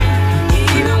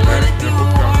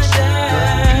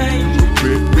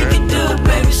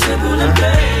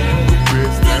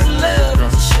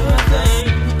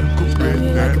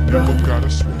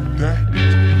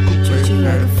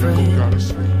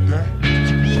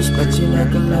but you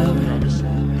like a lover.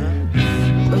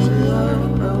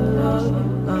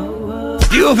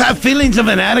 Do you have feelings of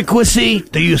inadequacy?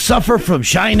 Do you suffer from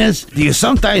shyness? Do you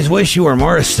sometimes wish you were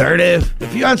more assertive?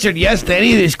 If you answered yes to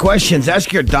any of these questions,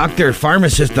 ask your doctor or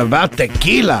pharmacist about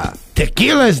tequila.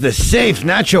 Tequila is the safe,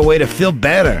 natural way to feel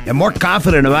better and more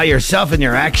confident about yourself and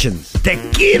your actions.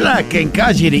 Tequila can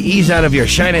cause you to ease out of your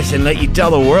shyness and let you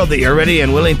tell the world that you're ready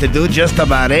and willing to do just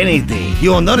about anything.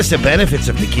 You will notice the benefits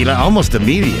of tequila almost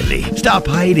immediately. Stop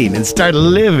hiding and start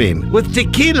living with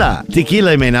tequila.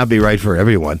 Tequila may not be right for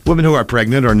everyone. Women who are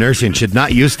pregnant or nursing should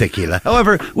not use tequila.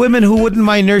 However, women who wouldn't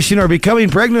mind nursing or becoming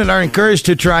pregnant are encouraged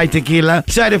to try tequila.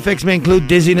 Side effects may include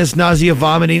dizziness, nausea,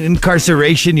 vomiting,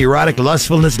 incarceration, erotic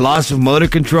lustfulness, loss of motor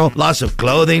control, loss of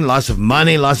clothing, loss of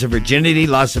money, loss of virginity,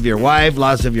 loss of your wife,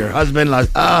 loss of your husband,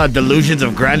 delusions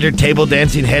of grandeur, table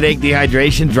dancing, headache,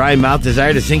 dehydration, dry mouth,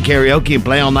 desire to sing karaoke and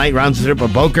play all night, round trip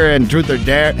of poker and truth or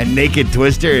dare and naked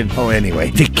twister and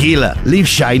anyway, tequila. Leave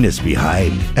shyness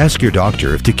behind. Ask your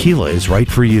doctor if tequila is right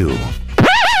for you.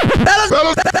 Fellas,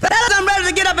 I'm ready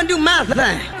to get up and do my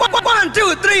thing. 1,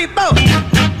 2, 3, 4.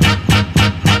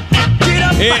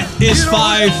 It is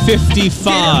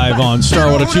 5:55 on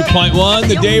Starwater 2.1,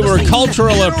 the day where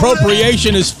cultural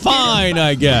appropriation is fine,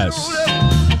 I guess.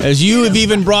 As you have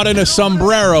even brought in a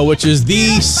sombrero, which is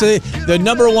the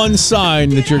number one sign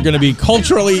that you're going to be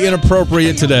culturally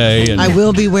inappropriate today. And I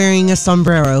will be wearing a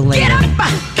sombrero later.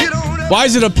 why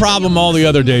is it a problem all the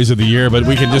other days of the year, but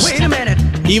we can just... Wait a minute.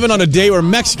 Even on a day where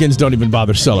Mexicans don't even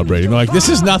bother celebrating. They're like, this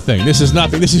is nothing. This is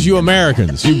nothing. This is you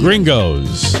Americans, you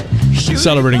gringos.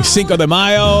 Celebrating Cinco de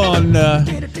Mayo on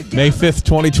May 5th,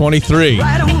 2023.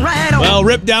 Well,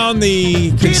 rip down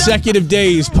the consecutive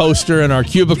days poster in our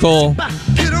cubicle.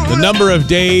 The number of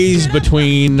days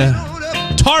between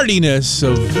tardiness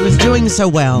of... He was doing so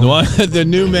well. The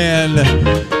new man,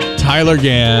 Tyler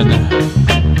Gann.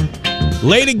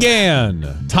 Late again.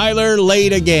 Tyler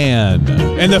late again.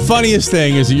 And the funniest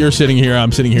thing is that you're sitting here,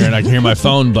 I'm sitting here, and I can hear my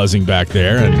phone buzzing back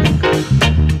there. And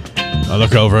I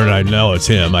look over and I know it's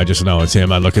him. I just know it's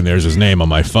him. I look and there's his name on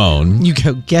my phone. You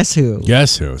go, guess who?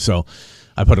 Guess who? So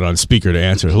I put it on speaker to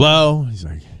answer. Hello? He's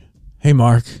like, hey,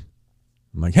 Mark.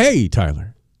 I'm like, hey,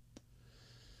 Tyler.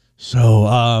 So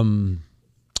I'm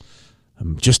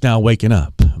just now waking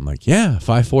up. I'm like, yeah,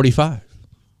 5:45.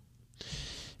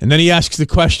 And then he asks the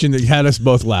question that had us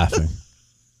both laughing.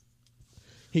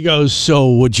 He goes,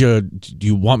 so do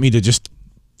you want me to just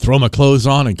throw my clothes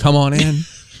on and come on in?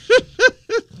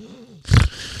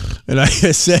 And I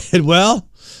said, well,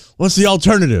 what's the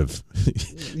alternative?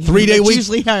 3-day week?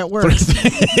 Usually how it works.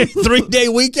 3-day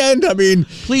weekend? I mean.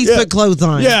 Please put clothes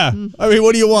on. Yeah. I mean,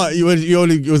 what do you want?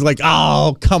 It was like,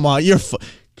 oh, come on.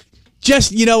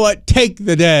 Just, you know what? Take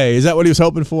the day. Is that what he was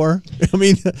hoping for? I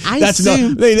mean,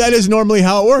 that is normally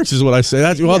how it works, is what I say.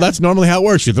 That's normally how it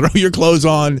works. You throw your clothes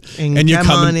on and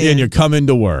you come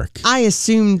into work. I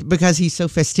assumed because he's so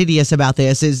fastidious about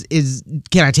this is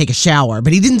can I take a shower?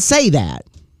 But he didn't say that.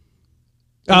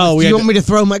 Oh, you want me to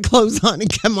throw my clothes on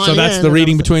and come on in? So that's the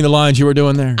reading between the lines you were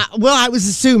doing there? Well, I was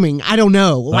assuming. I don't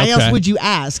know. Why else would you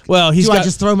ask? Well, I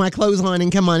just throw my clothes on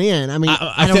and come on in? I mean,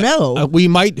 I don't know. We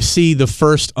might see the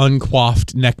first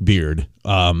uncoiffed neck beard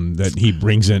that he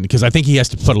brings in, because I think he has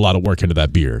to put a lot of work into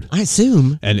that beard. I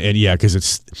assume. And yeah, because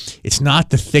it's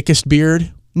not the thickest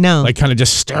beard. No. Like kind of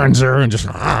just sterns her and just...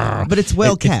 But it's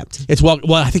well kept. It's well,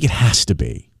 I think it has to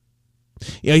be.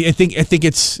 Yeah, I think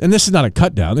it's, and this is not a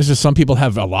cut down. This is, some people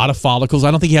have a lot of follicles. I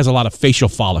don't think he has a lot of facial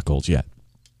follicles yet.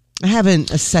 I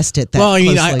haven't assessed it that well, I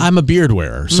mean, closely. I'm a beard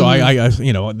wearer, so I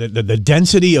the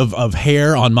density of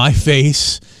hair on my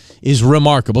face is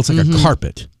remarkable. It's like a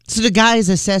carpet. So do guys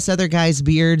assess other guys'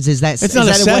 beards? Is that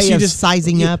a way of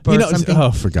sizing up or something? Oh,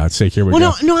 for God's sake, here we go.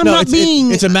 No, I'm not being...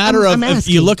 It's a matter of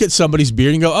you look at somebody's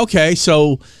beard and go, okay,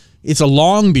 so it's a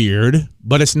long beard,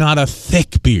 but it's not a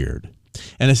thick beard.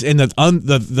 And it's in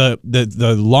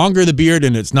the longer the beard,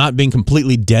 and it's not being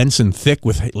completely dense and thick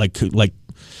with like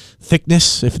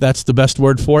thickness, if that's the best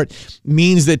word for it,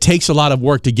 means that it takes a lot of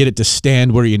work to get it to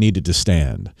stand where you need it to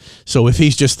stand. So if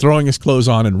he's just throwing his clothes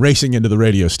on and racing into the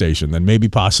radio station, then maybe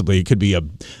possibly it could be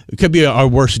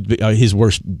his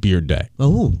worst beard day.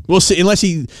 Oh, we'll see. Unless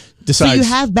he decides. So you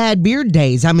have bad beard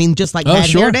days. I mean, just like bad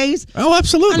hair days. Oh,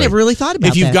 absolutely. I never really thought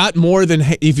about that.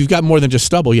 If you've got more than just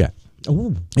stubble, yeah.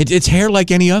 Oh, it's hair like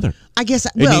any other. I guess.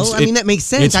 Well, I mean that makes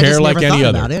sense. It's I hair just like never any thought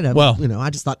other. about it. Well, I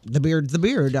just thought the beard's the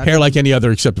beard. Hair like any other,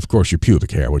 except of course your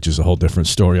pubic hair, which is a whole different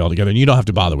story altogether. And you don't have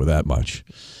to bother with that much.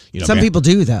 Some people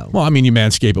do, though. Well, I mean, you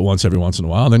manscape it every once in a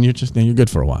while, then you're good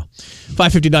for a while.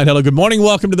 5:59. Hello, good morning.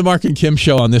 Welcome to the Marc and Kim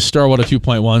Show on this Starwater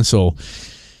 2.1. So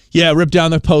Yeah, ripped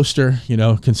down the poster,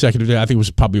 consecutively. I think it was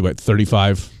probably,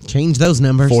 35, Change those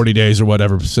numbers. 40 days or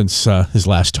whatever since his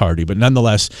last tardy. But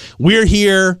nonetheless, we're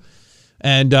here,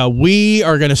 and we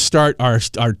are going to start our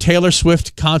Taylor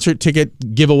Swift concert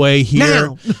ticket giveaway here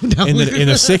in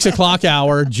the 6 o'clock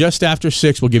hour. Just after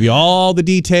 6, we'll give you all the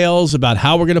details about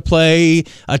how we're going to play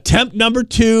attempt number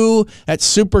 2 at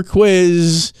Super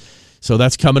Quiz. So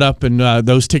that's coming up, and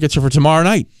those tickets are for tomorrow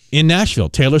night in Nashville.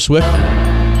 Taylor Swift.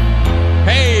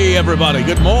 Hey, everybody.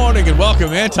 Good morning and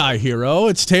welcome, Anti-Hero.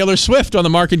 It's Taylor Swift on the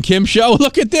Marc and Kim Show.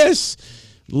 Look at this.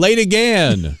 Late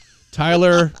again.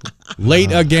 Tyler,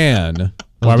 late again.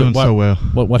 I was doing so well.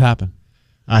 What happened?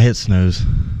 I hit snooze.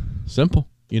 Simple.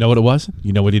 You know what it was?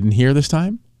 You know what he didn't hear this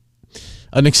time?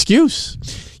 An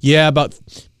excuse. Yeah, about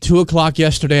 2 o'clock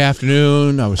yesterday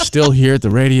afternoon, I was still here at the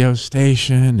radio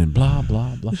station and blah,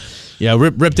 blah, blah. Yeah,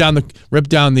 rip down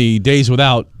the days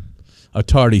without a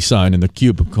tardy sign in the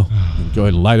cubicle. And go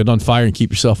ahead and light it on fire and keep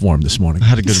yourself warm this morning. I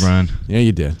had a good run. Yeah,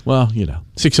 you did. Well,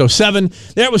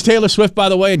 6:07. There was Taylor Swift, by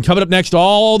the way, and coming up next,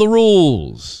 all the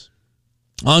rules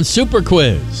on Super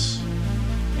Quiz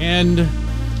and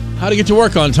how to get to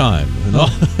work on time.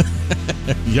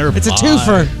 It's a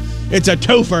twofer. It's a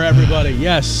twofer, everybody.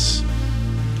 Yes.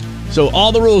 So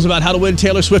all the rules about how to win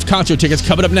Taylor Swift concert tickets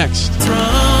coming up next.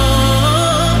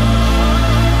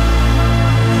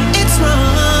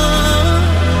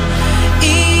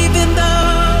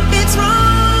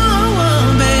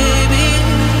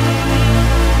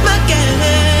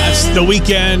 The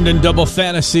Weekend and Double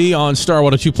Fantasy on Star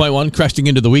 102.1, cresting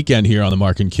into the weekend here on the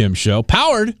Marc and Kim Show,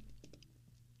 powered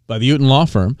by the Uton Law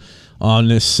Firm on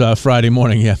this Friday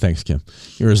morning. Yeah, thanks, Kim.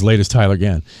 You're as late as Tyler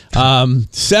Gann.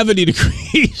 70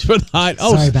 degrees for the high.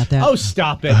 Oh, sorry about that. Oh,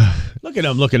 stop it. Look at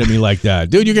him looking at me like that.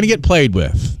 Dude, you're going to get played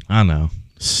with. I know.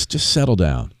 Just settle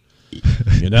down.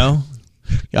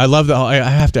 I love that. I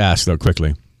have to ask, though,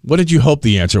 quickly. What did you hope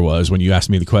the answer was when you asked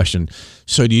me the question?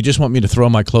 So do you just want me to throw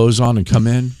my clothes on and come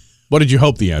in? What did you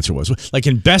hope the answer was? Like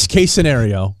in best case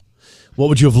scenario, what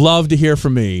would you have loved to hear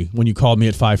from me when you called me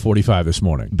at 5:45 this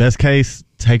morning? Best case,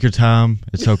 take your time.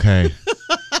 It's okay.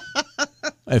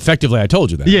 Effectively, I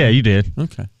told you that. Yeah, you did.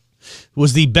 Okay.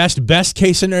 Was the best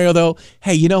case scenario, though,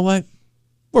 hey, you know what?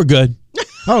 We're good.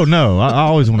 Oh, no. I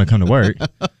always want to come to work.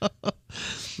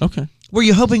 Okay. Were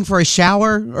you hoping for a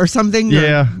shower or something?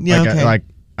 Yeah. Okay. Like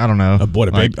I don't know. A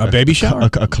baby shower?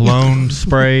 A cologne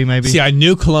spray, maybe? See, I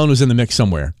knew cologne was in the mix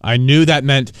somewhere. I knew that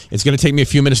meant it's going to take me a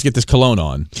few minutes to get this cologne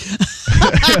on.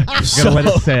 Gotta let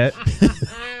it set.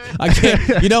 I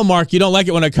can't. Mark, you don't like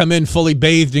it when I come in fully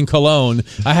bathed in cologne.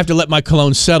 I have to let my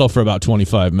cologne settle for about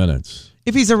 25 minutes.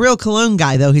 If he's a real cologne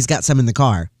guy, though, he's got some in the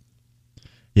car.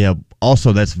 Yeah.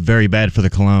 Also, that's very bad for the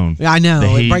cologne. I know.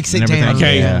 The It heat breaks and it everything. down.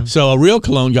 Okay, Yeah. so a real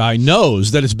cologne guy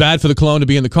knows that it's bad for the cologne to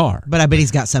be in the car. But I bet he's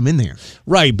got some in there.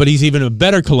 Right, but he's even a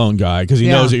better cologne guy because he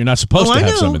Yeah. knows that you're not supposed Oh, to I have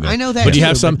know. some in there. I know that But you too,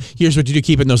 have some. Here's what you do: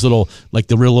 keep it in those little, like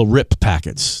the real little rip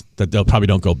packets that they'll probably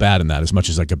don't go bad in that as much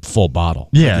as like a full bottle.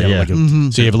 Yeah, Like you have yeah.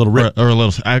 So you have a little rip Or a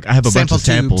little. I have a Sample bunch of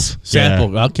samples.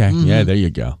 sample. Okay, yeah, there you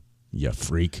go. You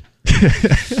freak.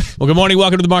 Well, good morning.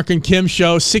 Welcome to the Marc and Kim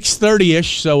Show.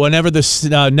 6:30-ish. So whenever this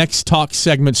next talk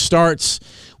segment starts,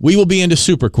 we will be into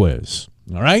Super Quiz.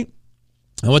 All right.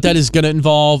 And what that is going to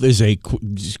involve is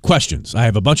questions. I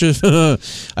have a bunch of. How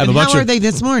are they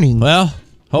this morning? Well,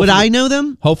 would I know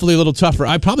them? Hopefully a little tougher.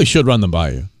 I probably should run them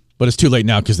by you, but it's too late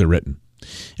now because they're written.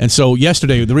 And so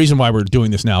yesterday, the reason why we're doing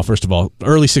this now, first of all,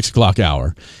 early 6 o'clock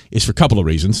hour, is for a couple of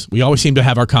reasons. We always seem to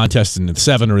have our contests in the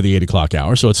 7 or the 8 o'clock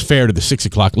hour, so it's fair to the 6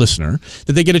 o'clock listener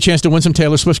that they get a chance to win some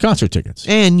Taylor Swift concert tickets.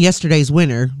 And yesterday's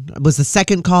winner was the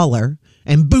second caller.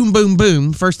 And boom, boom,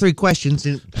 boom, first 3 questions,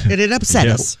 and it upset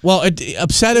us. Well, it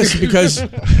upset us because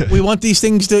we want these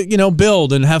things to,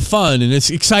 build and have fun, and it's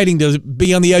exciting to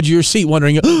be on the edge of your seat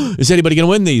wondering, is anybody going to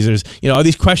win these? Are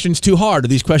these questions too hard? Are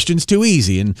these questions too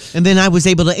easy? And then I was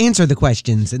able to answer the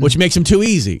questions. Which makes them too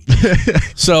easy.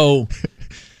 So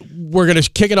we're going to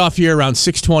kick it off here around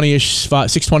 6:20-ish,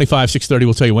 6:25, 6:30.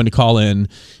 We'll tell you when to call in,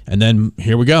 and then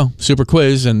here we go, Super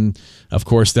Quiz, and of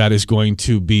course, that is going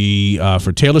to be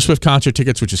for Taylor Swift concert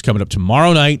tickets, which is coming up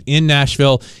tomorrow night in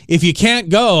Nashville. If you can't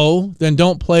go, then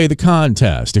don't play the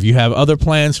contest. If you have other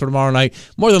plans for tomorrow night,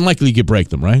 more than likely you could break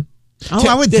them, right? Oh,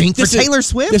 I would think for Taylor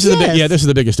Swift, this is this is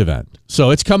the biggest event. So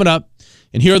it's coming up,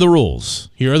 and here are the rules.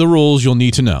 Here are the rules you'll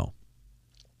need to know.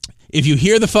 If you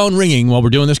hear the phone ringing while we're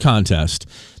doing this contest,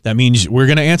 that means we're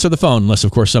going to answer the phone, unless,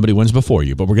 of course, somebody wins before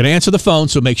you. But we're going to answer the phone,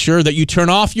 so make sure that you turn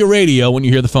off your radio when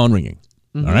you hear the phone ringing.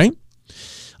 Mm-hmm. All right?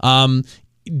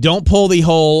 Don't pull the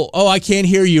whole, I can't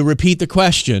hear you, repeat the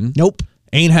question. Nope.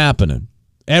 Ain't happening.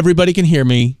 Everybody can hear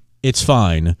me. it's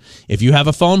fine. If you have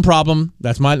a phone problem,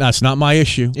 that's not my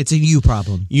issue. It's a you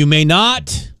problem. You may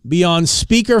not be on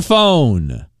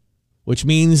speakerphone, which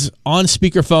means on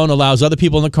speakerphone allows other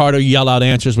people in the car to yell out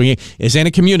answers. This ain't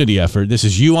a community effort. This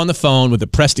is you on the phone with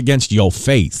it pressed against your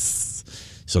face.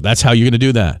 So that's how you're going to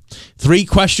do that. 3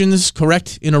 questions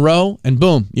correct in a row, and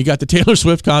boom, you got the Taylor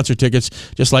Swift concert tickets,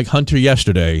 just like Hunter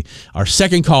yesterday. Our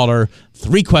second caller,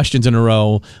 3 questions in a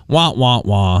row. Wah, wah,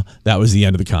 wah. That was the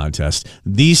end of the contest.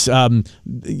 These,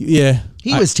 He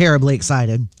was terribly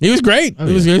excited. He was great.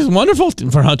 It was wonderful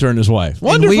for Hunter and his wife.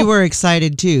 Wonderful. And we were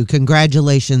excited, too.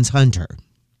 Congratulations, Hunter.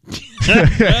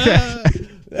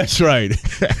 That's right.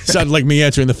 Sounded like me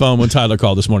answering the phone when Tyler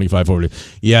called this morning, 5:40.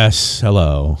 Yes,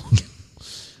 hello.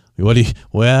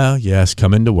 Well, yes,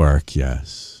 come into work,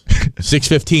 yes.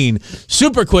 6:15,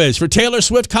 super quiz for Taylor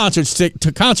Swift concert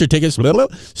tickets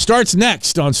starts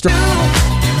next on Star.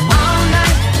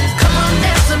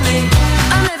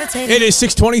 It is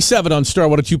 6:27 on Star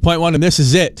 102.1, and this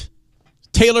is it.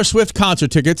 Taylor Swift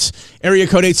concert tickets, area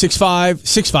code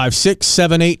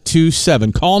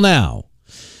 865-656-7827. Call now.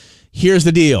 Here's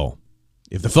the deal.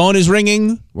 If the phone is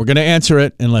ringing, we're going to answer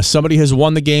it unless somebody has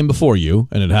won the game before you,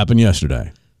 and it happened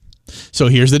yesterday. So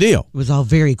here's the deal. It was all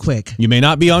very quick. You may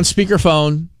not be on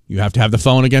speakerphone. You have to have the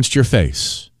phone against your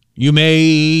face. You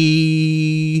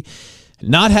may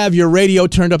not have your radio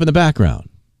turned up in the background.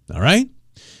 All right?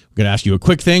 We're going to ask you a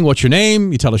quick thing. What's your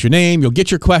name? You tell us your name. You'll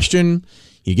get your question.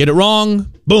 You get it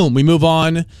wrong. Boom, we move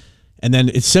on. And then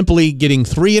it's simply getting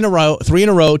 3 in a row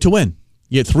to win.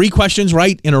 You get 3 questions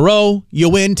right in a row, you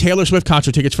win Taylor Swift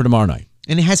concert tickets for tomorrow night.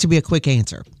 And it has to be a quick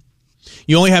answer.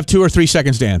 You only have 2 or 3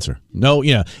 seconds to answer. No,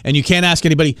 and you can't ask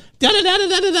anybody,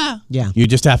 da-da-da-da-da-da. Yeah. You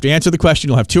just have to answer the question.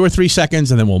 You'll have 2 or 3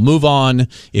 seconds, and then we'll move on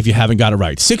if you haven't got it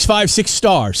right.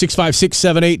 656-STAR,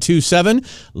 656-7827.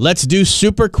 Let's do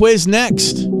Super Quiz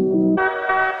next.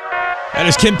 That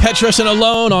is Kim Petras and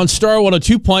Alone on Star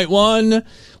 102.1.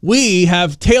 We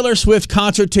have Taylor Swift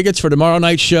concert tickets for tomorrow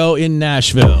night's show in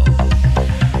Nashville.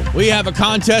 We have a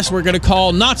contest we're going to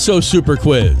call Not So Super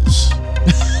Quiz.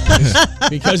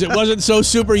 Because it wasn't so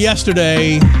super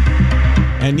yesterday,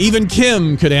 and even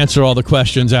Kim could answer all the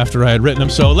questions after I had written them.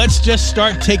 So let's just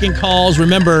start taking calls.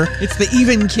 Remember, it's the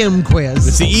Even Kim quiz.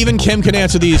 It's the Even Kim can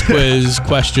answer these quiz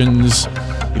questions.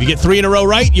 If you get 3 in a row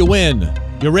right, you win.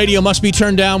 Your radio must be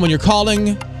turned down when you're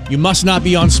calling. You must not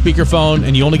be on speakerphone,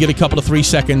 and you only get a couple of 3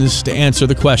 seconds to answer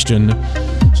the question.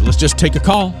 So let's just take a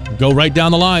call. Go right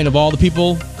down the line of all the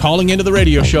people calling into the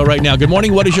radio show right now. Good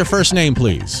morning. What is your first name,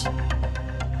 please?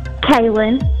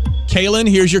 Kaylin. Kaylin,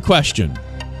 here's your question.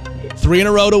 3 in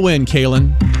a row to win,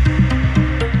 Kaylin.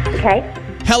 Okay.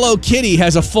 Hello Kitty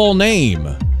has a full name.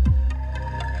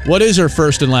 What is her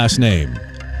first and last name?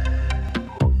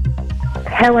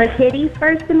 Hello Kitty's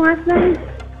first and last name?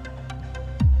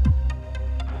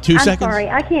 2 seconds. I'm sorry,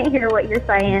 I can't hear what you're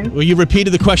saying. Well, you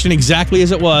repeated the question exactly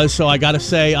as it was, so I got to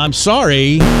say, I'm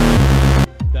sorry.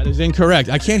 That is incorrect.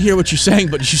 I can't hear what you're saying,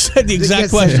 but you said the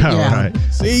exact question. Yeah. Right.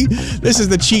 See? This is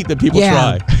the cheat that people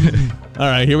try. All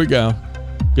right, here we go.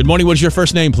 Good morning. What is your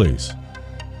first name, please?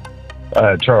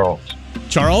 Charles.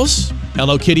 Charles?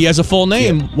 Hello Kitty has a full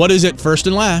name. Yeah. What is it, first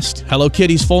and last? Hello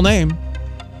Kitty's full name.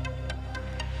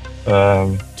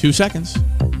 2 seconds.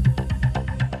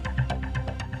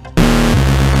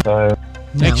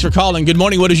 Thanks for calling. Good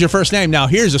morning. What is your first name? Now,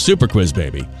 here's a super quiz,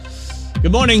 baby.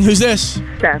 Good morning. Who's this?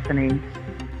 Stephanie.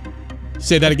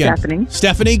 Say that again. Stephanie.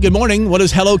 Stephanie, good morning. What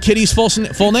is Hello Kitty's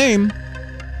full name?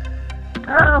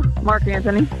 Oh, Marc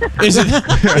Anthony. Is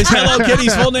Hello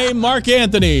Kitty's full name Marc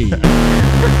Anthony?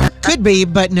 Could be,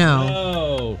 but no.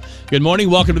 Oh. Good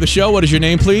morning. Welcome to the show. What is your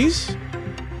name, please?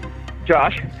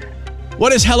 Josh.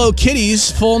 What is Hello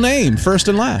Kitty's full name, first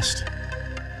and last?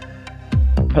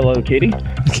 Hello Kitty.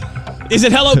 Is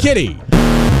it Hello Kitty?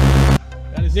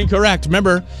 That is incorrect.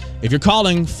 Remember, if you're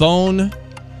calling, phone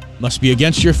must be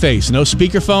against your face. No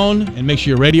speakerphone, and make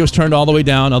sure your radio's turned all the way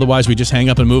down. Otherwise, we just hang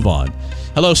up and move on.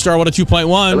 Hello, Star 102.1.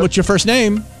 Hello? What's your first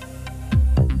name?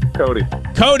 Cody.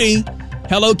 Cody.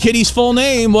 Hello Kitty's full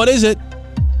name. What is it?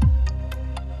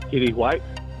 Kitty White.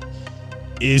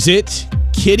 Is it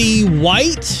Kitty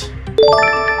White?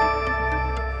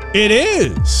 It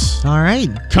is. All right.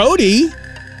 Cody,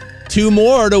 2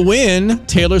 more to win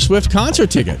Taylor Swift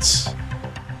concert tickets.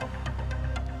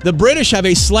 The British have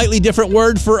a slightly different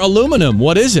word for aluminum.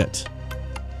 What is it?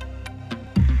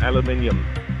 Aluminium.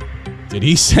 Did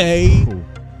he say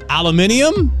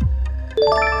aluminium?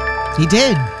 He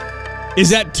did. Is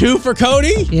that 2 for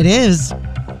Cody? It is.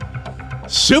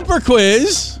 Super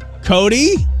quiz.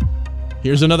 Cody,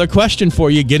 here's another question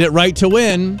for you. Get it right to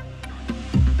win.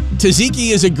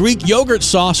 Tzatziki is a Greek yogurt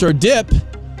sauce or dip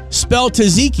Spell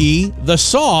tzatziki, the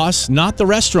sauce, not the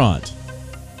restaurant.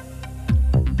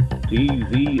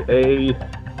 TZA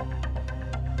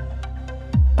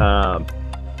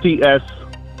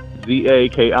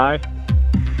TSZAKI.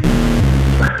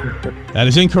 That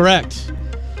is incorrect.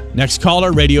 Next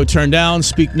caller, radio turned down,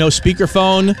 no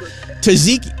speakerphone.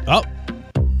 Tzatziki. Oh.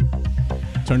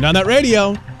 Turn down that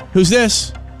radio. Who's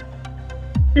this?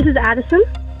 This is Addison.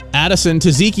 Addison,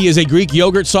 tzatziki is a Greek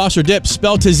yogurt sauce or dip.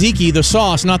 Spell tzatziki, the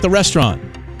sauce, not the restaurant.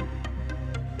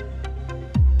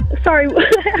 Sorry,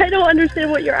 I don't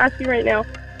understand what you're asking right now.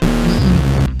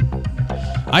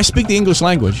 I speak the English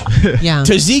language. Yeah.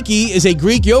 Tzatziki is a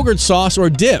Greek yogurt sauce or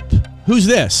dip. Who's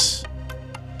this?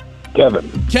 Kevin.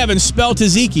 Kevin, spell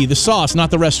tzatziki, the sauce,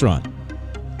 not the restaurant.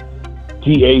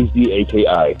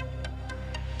 TAZAKI.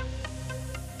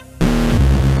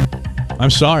 I'm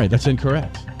sorry, that's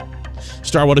incorrect.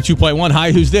 Star 102.1.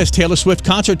 Hi, who's this? Taylor Swift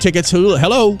concert tickets.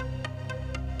 Hello?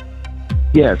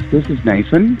 Yes, this is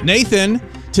Nathan. Nathan,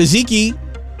 tzatziki,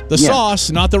 the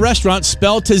sauce, not the restaurant.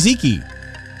 Spell tzatziki.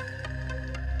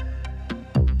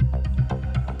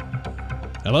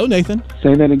 Hello, Nathan?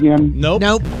 Say that again. Nope.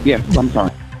 Yes, I'm sorry.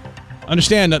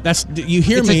 Understand that you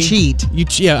hear It's me. a cheat.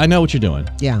 Yeah, I know what you're doing.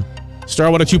 Yeah.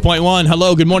 Star 102.1.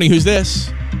 Hello, good morning. Who's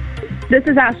this? This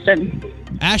is Ashton.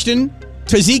 Ashton,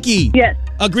 tzatziki. Yes.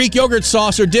 A Greek yogurt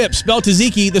sauce or dip. Spell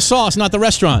tzatziki, the sauce, not the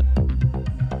restaurant.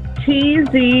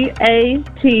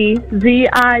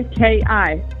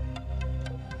 TZATZIKI.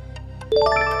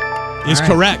 Is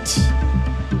correct.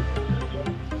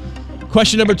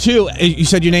 Question number 2. You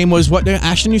said your name was what?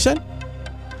 Ashton, you said?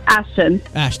 Ashton.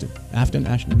 Ashton.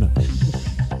 No.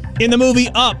 In the movie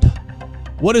Up,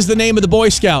 what is the name of the Boy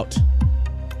Scout?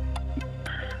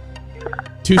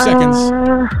 2 seconds.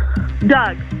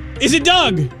 Doug. Is it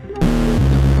Doug?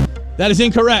 That is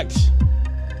incorrect.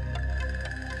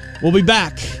 We'll be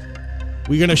back.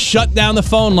 We're going to shut down the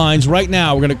phone lines right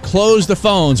now. We're going to close the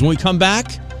phones. When we come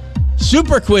back,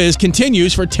 Super Quiz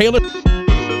continues for Taylor.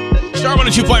 Star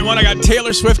 102.1, I got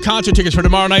Taylor Swift concert tickets for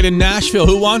tomorrow night in Nashville.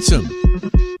 Who wants them?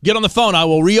 Get on the phone. I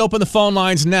will reopen the phone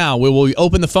lines now. We will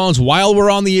open the phones while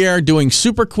we're on the air doing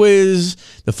Super Quiz.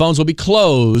 The phones will be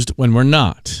closed when we're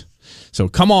not. So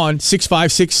come on,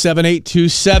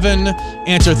 656-7827.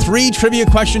 Answer 3 trivia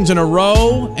questions in a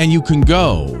row, and you can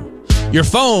go. Your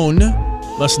phone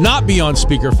must not be on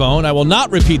speakerphone. I will not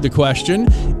repeat the question.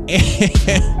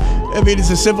 I mean,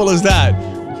 it's as simple as that.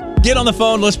 Get on the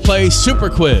phone. Let's play Super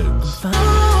Quiz.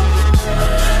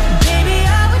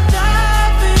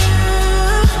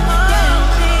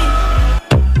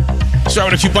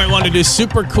 Start with a 2.1 to do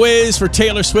Super Quiz for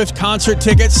Taylor Swift concert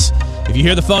tickets. If you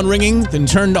hear the phone ringing, then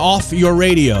turn off your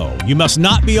radio. You must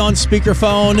not be on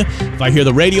speakerphone. If I hear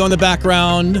the radio in the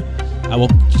background, I will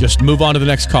just move on to the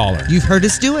next caller. You've heard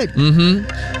us do it.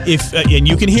 Mm-hmm. And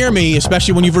you can hear me,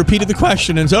 especially when you've repeated the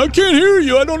question and say, I can't hear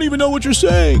you. I don't even know what you're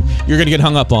saying. You're going to get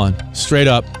hung up on. Straight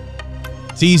up.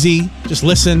 It's easy. Just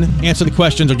listen. Answer the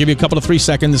questions. I'll give you a couple of 3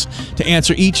 seconds to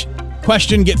answer each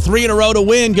question. Get 3 in a row to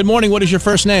win. Good morning. What is your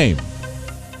first name?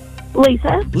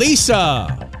 Lisa.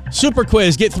 Lisa. Super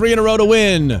Quiz. Get 3 in a row to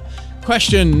win.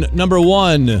 Question number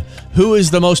 1. Who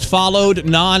is the most followed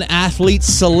non-athlete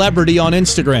celebrity on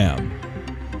Instagram?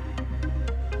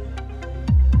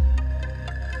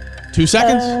 2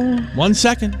 seconds? 1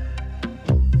 second.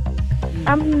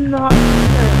 I'm not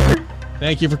sure.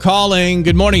 Thank you for calling.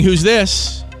 Good morning. Who's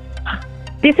this?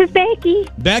 This is Becky.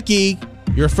 Becky,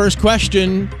 your first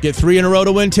question. Get 3 in a row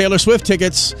to win Taylor Swift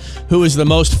tickets. Who is the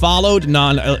most followed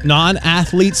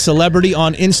non-athlete celebrity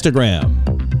on Instagram?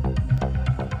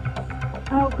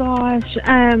 Oh gosh,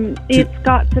 it's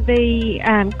got to be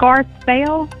Gareth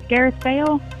Bale.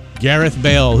 Gareth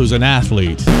Bale, who's an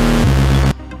athlete.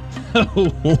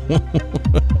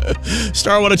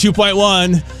 Star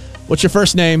 102.1. What's your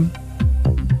first name?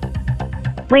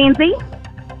 Lindsay.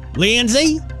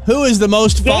 Lindsay? Who is the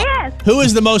most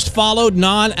followed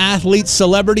non-athlete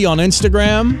celebrity on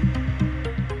Instagram?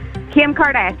 Kim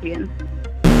Kardashian.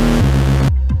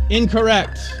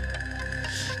 Incorrect.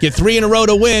 Get 3 in a row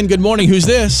to win. Good morning. Who's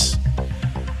this?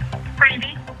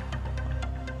 Brandy.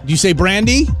 Did you say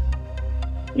Brandy?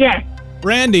 Yes.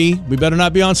 Brandy, we better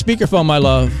not be on speakerphone, my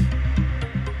love.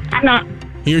 I'm not.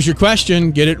 Here's your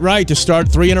question. Get it right to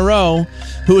start 3 in a row.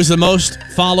 Who is the most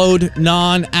followed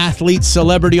non-athlete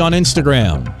celebrity on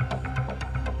Instagram?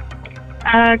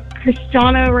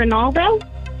 Cristiano Ronaldo.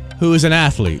 Who is an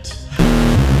athlete?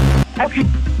 Okay.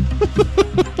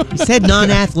 You said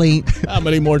non-athlete. How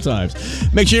many more times?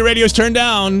 Make sure your radio's turned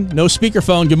down. No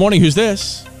speakerphone. Good morning. Who's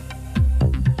this?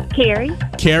 Carrie.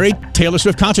 Carrie, Taylor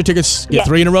Swift concert tickets. Get Yes.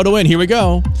 3 in a row to win. Here we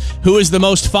go. Who is the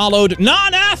most followed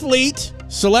non-athlete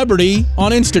celebrity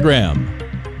on Instagram?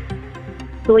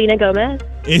 Selena Gomez.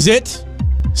 Is it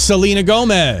Selena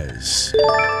Gomez?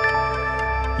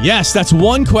 Yes, that's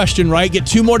one question right. Get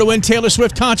 2 more to win Taylor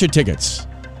Swift concert tickets.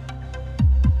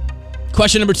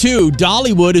 Question number 2.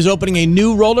 Dollywood is opening a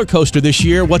new roller coaster this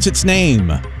year. What's its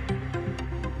name?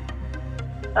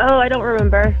 Oh, I don't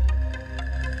remember.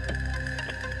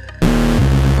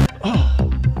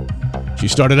 She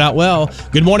started out well.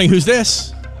 Good morning. Who's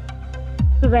this?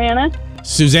 Savannah.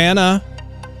 Susanna.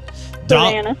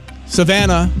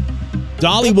 Savannah.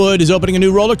 Dollywood is opening a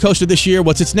new roller coaster this year.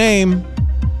 What's its name?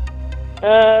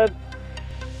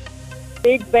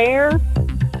 Big Bear.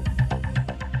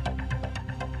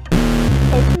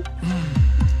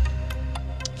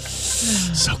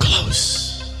 So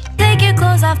close. Take your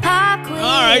clothes off, pop quiz.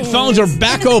 All right, phones are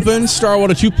back open. Star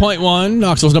 102.1,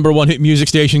 Knoxville's #1 hit music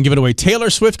station, giving away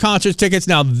Taylor Swift concert tickets.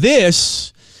 Now,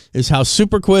 this is how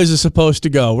Super Quiz is supposed to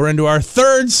go. We're into our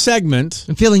 3rd segment.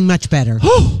 I'm feeling much better.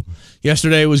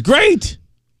 Yesterday was great,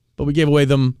 but we gave away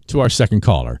them to our second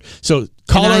caller. So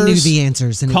callers, and I knew the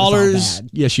answers, and callers, it was all bad.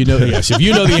 yes, you know. Yes, if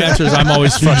you know the answers, I'm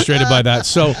always frustrated by that.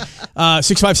 So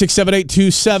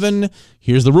 656-7827.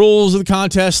 Here's the rules of the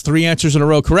contest. 3 answers in a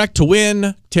row correct to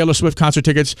win Taylor Swift concert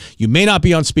tickets. You may not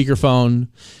be on speakerphone.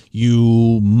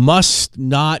 You must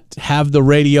not have the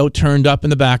radio turned up in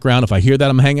the background. If I hear that,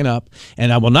 I'm hanging up.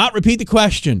 And I will not repeat the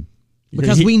question.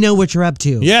 Because we know what you're up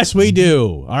to. Yes, we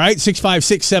do. All right,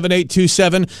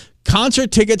 656-7827.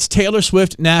 Concert tickets, Taylor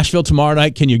Swift, Nashville tomorrow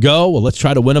night. Can you go? Well, let's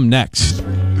try to win them next.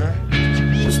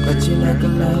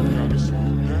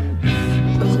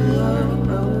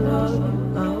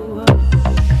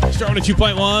 Star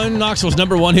 2.1, Knoxville's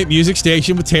 #1 hit music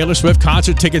station with Taylor Swift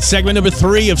concert tickets. Segment number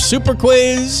 3 of Super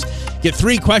Quiz. Get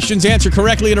 3 questions answered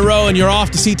correctly in a row, and you're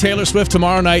off to see Taylor Swift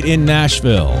tomorrow night in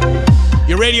Nashville.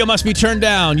 Your radio must be turned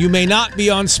down. You may not be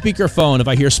on speakerphone. If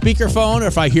I hear speakerphone or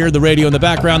if I hear the radio in the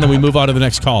background, then we move on to the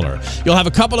next caller. You'll have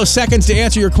a couple of seconds to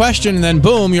answer your question, and then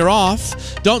boom, you're off.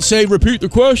 Don't say, repeat the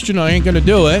question. I ain't going to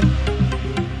do it.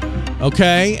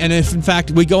 Okay? And if, in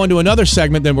fact, we go into another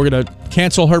segment, then we're going to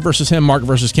cancel her versus him, Mark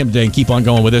versus Kim today, and keep on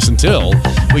going with this until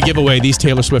we give away these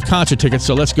Taylor Swift concert tickets.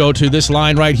 So let's go to this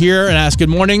line right here and ask good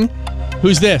morning.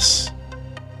 Who's this?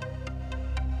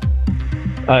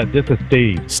 This is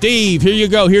Steve. Steve, here you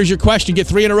go. Here's your question. Get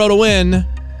 3 in a row to win.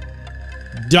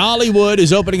 Dollywood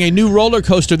is opening a new roller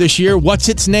coaster this year. What's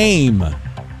its name?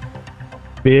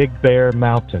 Big Bear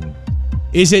Mountain.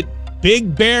 Is it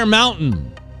Big Bear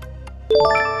Mountain?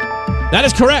 That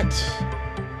is correct.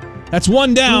 That's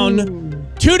 1 down.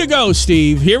 2 to go,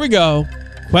 Steve. Here we go.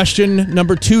 Question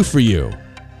number 2 for you.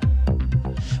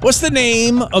 What's the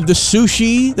name of the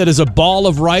sushi that is a ball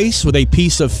of rice with a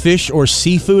piece of fish or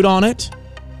seafood on it?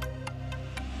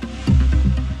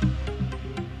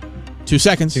 2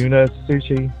 seconds. Tuna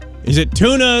sushi. Is it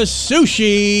tuna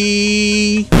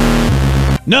sushi?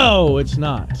 No, it's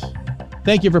not.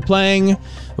 Thank you for playing.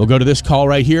 We'll go to this call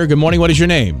right here. Good morning. What is your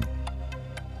name?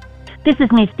 This is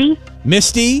Misty.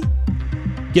 Misty.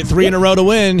 Get 3 in a row to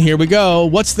win. Here we go.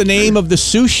 What's the name of the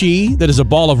sushi that is a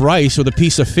ball of rice with a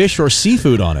piece of fish or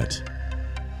seafood on it?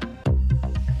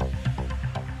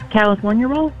 California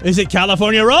roll. Is it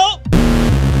California roll?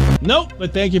 Nope,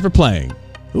 but thank you for playing.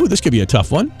 Ooh, this could be a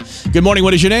tough one. Good morning.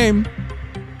 What is your name?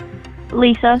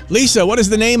 Lisa. Lisa, what is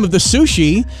the name of the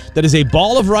sushi that is a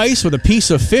ball of rice with a piece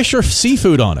of fish or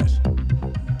seafood on it?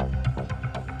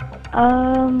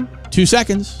 2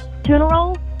 seconds. Tuna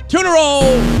roll. Tuna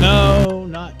roll. No,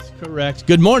 not correct.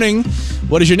 Good morning.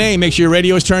 What is your name? Make sure your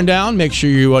radio is turned down. Make sure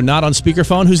you are not on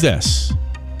speakerphone. Who's this?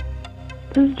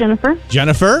 This is Jennifer.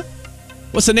 Jennifer?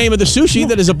 What's the name of the sushi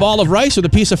that is a ball of rice with a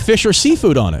piece of fish or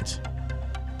seafood on it?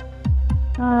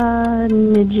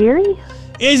 Nigiri.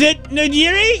 Is it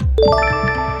nigiri?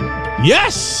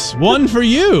 Yes, 1 for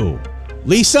you.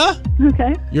 Lisa?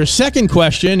 Okay. Your second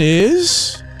question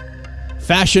is...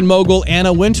 Fashion mogul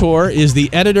Anna Wintour is the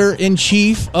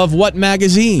editor-in-chief of what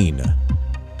magazine?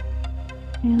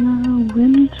 Anna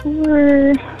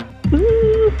Wintour.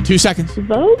 2 seconds.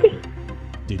 Vogue?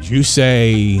 Did you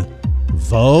say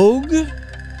Vogue?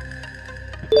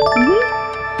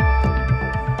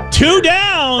 2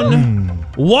 down.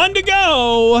 1 to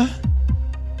go.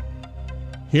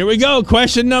 Here we go.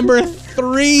 Question number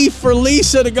 3 for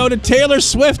Lisa to go to Taylor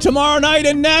Swift tomorrow night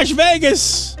in Nash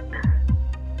Vegas.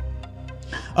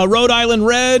 A Rhode Island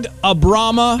Red, a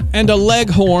Brahma, and a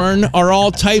Leghorn are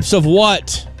all types of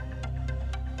what?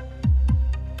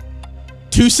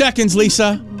 2 seconds,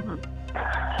 Lisa.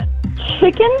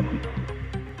 Chicken?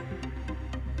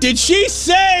 Did she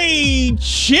say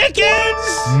chickens?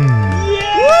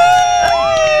 Yes!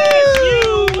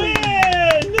 You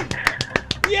win!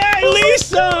 Yay, Lisa!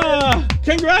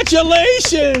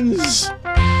 Congratulations!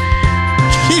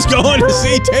 He's going to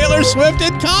see Taylor Swift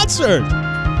in concert.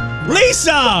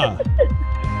 Lisa!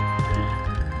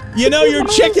 You know your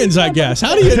chickens, I guess.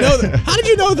 How do you know that? How did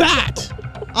you know that?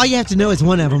 All you have to know is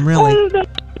one of them, I really. don't know.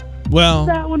 Well,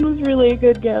 That one was really a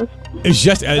good guess. it's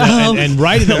just and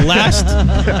right in the last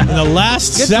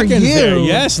Good for seconds you. there.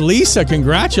 Yes, Lisa,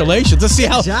 congratulations. Let's see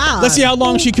Good job. how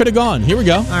long she could have gone. Here we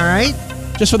go. All right.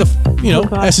 Just for the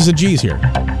Okay. S's and G's here.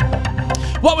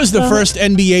 What was the first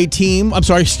NBA team? I'm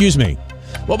sorry, excuse me.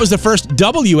 What was the first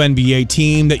WNBA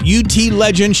team that UT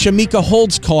legend Shamika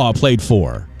Holdsclaw played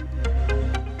for?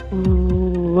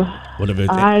 Ooh, Would have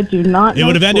I do not know. It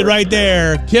would have ended sports. right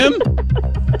there. Kim?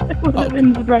 It would have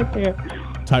ended right there.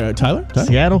 Tyler?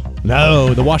 Seattle?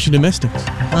 No, the Washington Mystics.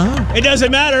 Oh. It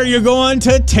doesn't matter. You're going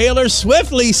to Taylor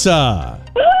Swift, Lisa.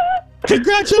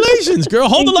 Congratulations, girl.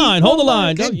 Hold the line. Hold the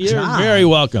line. Good You're job. very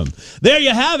welcome. There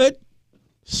you have it.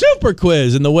 Super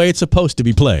quiz in the way it's supposed to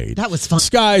be played. That was fun.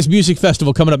 Skies Music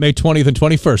Festival coming up May 20th and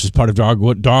 21st as part of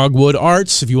Dogwood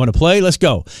Arts. If you want to play, let's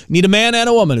go. Need a man and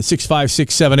a woman at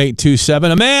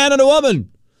 656-7827. A man and a woman.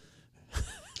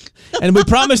 And we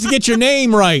promise to get your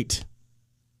name right.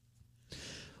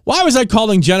 Why was I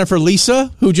calling Jennifer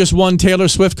Lisa, who just won Taylor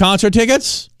Swift concert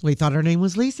tickets? We thought her name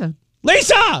was Lisa.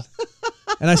 Lisa!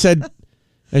 And I said,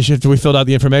 after we filled out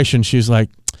the information, she was like,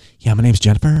 yeah, my name's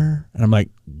Jennifer. And I'm like,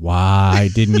 why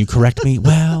didn't you correct me?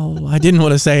 Well, I didn't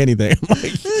want to say anything. I'm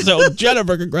like, so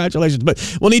Jennifer, congratulations.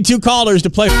 But we'll need 2 callers to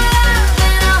play.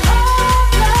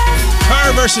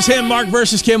 Her versus him, Mark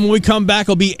versus Kim. When we come back,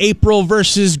 it'll be April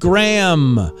versus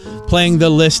Graham. Playing the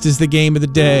list is the game of the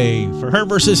day. For her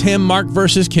versus him, Mark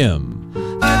versus Kim.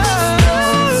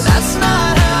 That's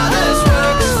not how this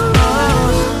works.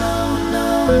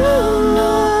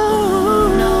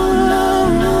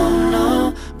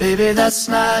 No. Baby, that's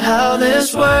not how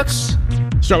this works.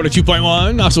 Start with a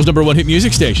 2.1, Knoxville's number 1 hit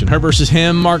music station. Her versus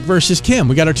him, Mark versus Kim.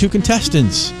 We got our 2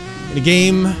 contestants in a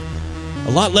game a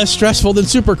lot less stressful than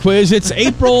Super Quiz. It's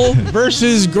April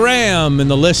versus Graham in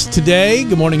the list today.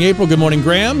 Good morning, April. Good morning,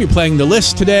 Graham. You're playing the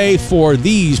list today for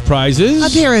these prizes.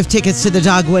 A pair of tickets to the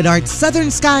Dogwood Arts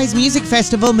Southern Skies Music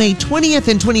Festival, May 20th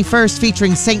and 21st,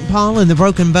 featuring St. Paul and the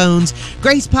Broken Bones,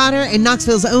 Grace Potter, and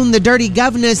Knoxville's own The Dirty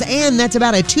Governors, and that's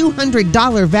about a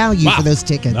 $200 value for those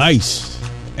tickets. Nice.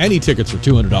 Any tickets are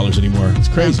 $200 anymore. It's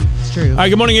crazy. It's true. All right,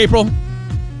 good morning, April.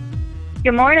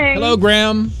 Good morning. Hello,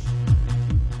 Graham.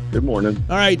 Good morning.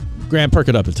 All right, Graham, perk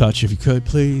it up a touch if you could,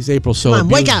 please. April, so Come on,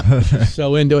 wake up.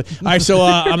 So into it. All right, so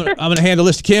I'm going to hand the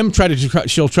list to Kim.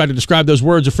 She'll try to describe those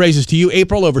words or phrases to you,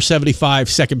 April, over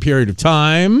 75-second period of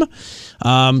time.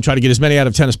 Try to get as many out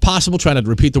of 10 as possible. Try not to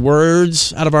repeat the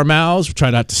words out of our mouths.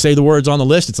 Try not to say the words on the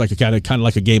list. It's like kind of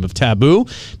like a game of taboo.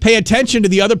 Pay attention to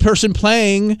the other person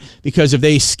playing, because if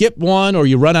they skip one or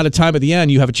you run out of time at the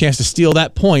end, you have a chance to steal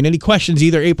that point. Any questions,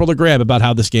 either April or Graham, about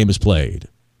how this game is played?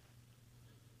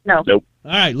 No. Nope.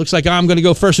 All right, looks like I'm going to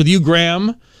go first with you,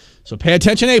 Graham. So pay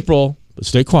attention, April, but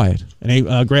stay quiet.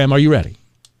 And Graham, are you ready?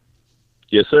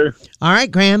 Yes, sir. All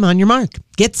right, Graham, on your mark.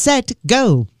 Get set,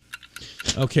 go.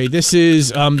 Okay, this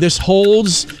is this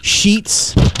holds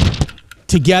sheets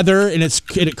together, and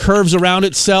it curves around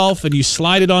itself, and you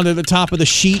slide it onto the top of the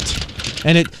sheet,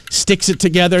 and it sticks it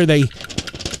together.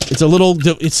 It's just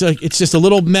a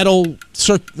little metal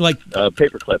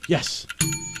Paper clip. Yes.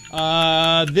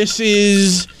 This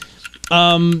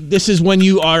is when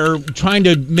you are trying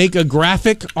to make a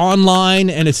graphic online,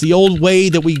 and it's the old way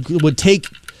that we would take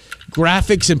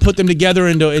graphics and put them together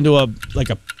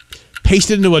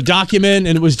paste it into a document,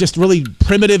 and it was just really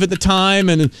primitive at the time.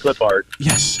 And Clip art.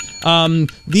 yes,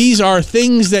 these are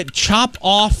things that chop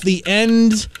off the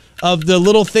end of the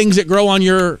little things that grow on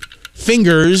your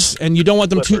fingers, and you don't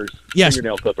want them Clippers. to. Yes,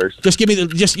 Fingernail clippers. just give me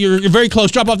you're very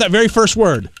close. Drop off that very first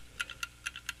word.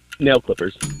 Nail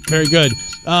clippers. Very good.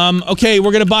 Okay,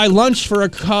 we're going to buy lunch for a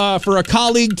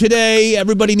colleague today.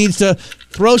 Everybody needs to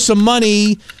throw some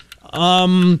money.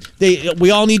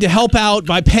 We all need to help out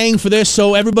by paying for this.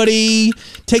 So everybody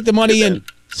take the money and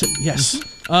yes.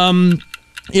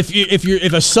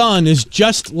 If a son is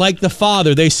just like the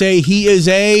father, they say he is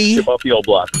a Chip off the old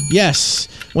block. yes.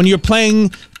 When you're playing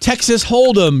Texas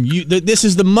Hold'em, this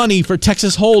is the money for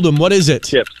Texas Hold'em. What is it?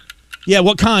 Chips. Yeah,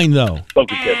 what kind though?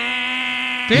 Poker chips.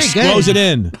 Very He good. throws it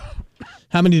in.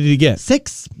 How many did he get?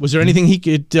 6. Was there anything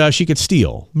she could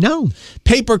steal? No.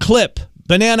 Paper clip,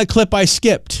 banana clip I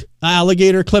skipped,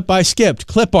 alligator clip I skipped,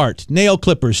 clip art, nail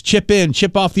clippers, chip in,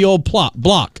 chip off the old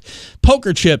block,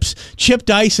 poker chips, chipped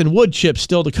ice, and wood chips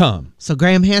still to come. So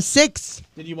Graham has 6.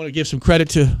 Did you want to give some credit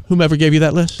to whomever gave you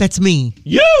that list? That's me.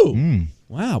 You!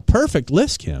 Wow, perfect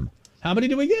list, Kim. How many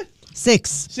did we get? 6.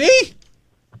 See?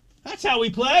 That's how we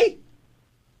play.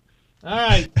 All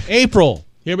right, April.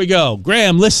 Here we go.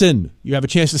 Graham, listen. You have a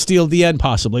chance to steal at the end,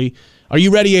 possibly. Are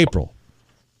you ready, April?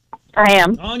 I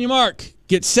am. On your mark.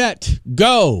 Get set.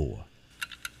 Go.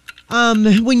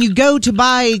 When you go to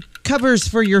buy covers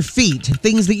for your feet,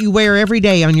 things that you wear every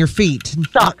day on your feet.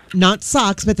 Socks. Not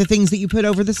socks, but the things that you put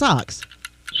over the socks.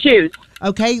 Shoes.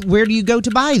 Okay, where do you go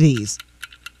to buy these?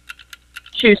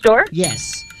 Shoe store.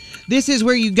 Yes. This is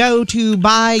where you go to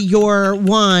buy your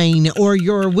wine or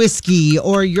your whiskey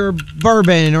or your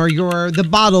bourbon or the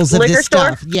bottles of Liquor this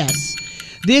store? stuff. Yes.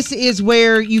 This is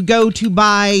where you go to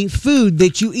buy food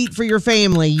that you eat for your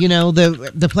family. You know,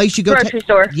 the place you go to. Grocery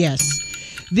store. Yes.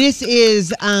 This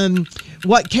is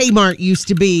what Kmart used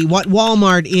to be, what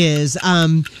Walmart is,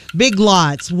 Big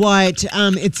Lots, what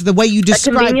it's the way you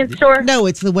describe. A convenience store? No,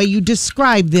 it's the way you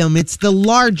describe them. It's the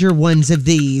larger ones of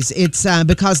these. It's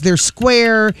because they're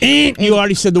square. You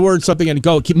already said the word something and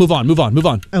go. Move on.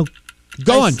 Oh.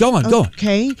 Go on.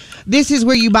 Okay. This is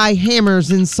where you buy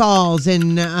hammers and saws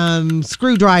and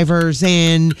screwdrivers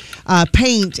and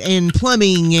paint and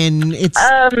plumbing and it's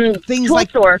things tool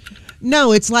like store.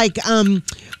 No, it's like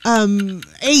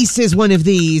Ace is one of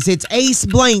these. It's Ace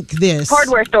blank this.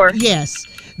 Hardware store. Yes.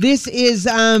 This is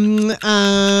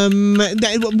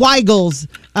Weigel's,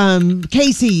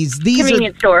 Casey's. These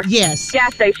Convenience store. Yes.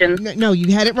 Gas station. No,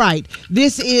 you had it right.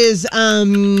 This is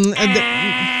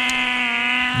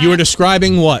You were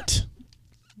describing what?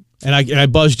 And I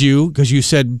buzzed you because you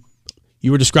said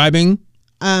you were describing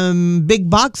big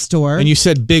box store. and you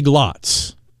said Big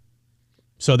Lots.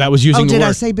 So that was using the did word.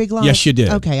 I say Big Lots? Yes, you did.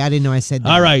 Okay, I didn't know I said that.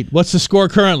 All right. What's the score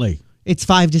currently? It's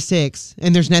 5-6,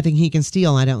 and there's nothing he can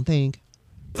steal, I don't think.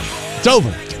 It's over.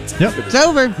 Yep. It's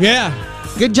over. Yeah.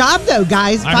 Good job, though,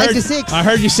 guys. 5-6. I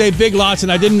heard you say Big Lots,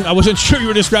 and I wasn't sure you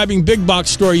were describing Big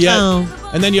Box Store yet. Oh.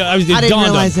 And then I didn't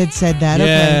realize I'd said that.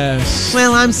 Yes. Okay.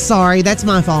 Well, I'm sorry. That's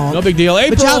my fault. No big deal.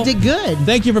 April, But y'all did good.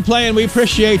 Thank you for playing. We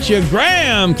appreciate you.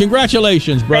 Graham,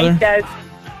 congratulations, brother. Thanks, guys.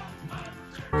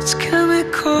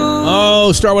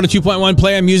 Oh, Star 102.1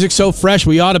 playing music so fresh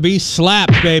we ought to be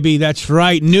slapped, baby. That's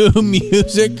right. New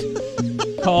music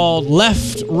called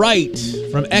Left Right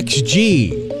from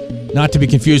XG. Not to be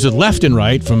confused with Left and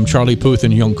Right from Charlie Puth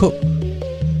and Jungkook.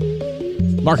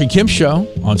 Marc and Kim Show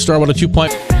on Star 102.1.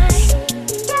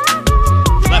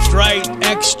 Left Right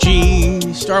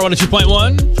XG. Star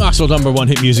 102.1. Knoxville #1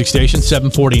 hit music station.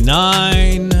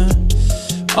 749.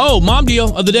 Oh, mom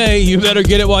deal of the day. You better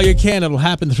get it while you can. It'll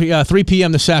happen 3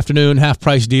 p.m. this afternoon. Half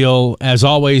price deal. As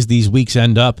always, these weeks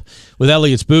end up with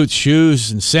Elliot's boots,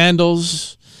 shoes, and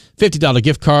sandals. $50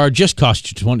 gift card just cost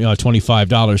you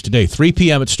 $25 today. 3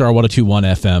 p.m. at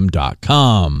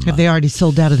star1021fm.com. Have they already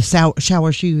sold out of the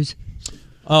shower shoes?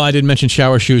 Oh, I didn't mention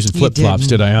shower shoes and flip-flops,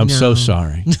 did I? I'm so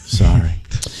sorry. Sorry.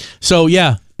 So,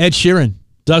 yeah, Ed Sheeran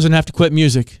doesn't have to quit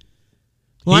music.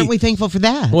 Well, aren't we thankful for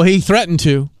that? Well, he threatened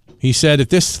to. He said that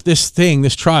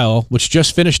this trial, which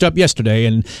just finished up yesterday,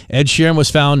 and Ed Sheeran was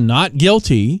found not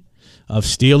guilty of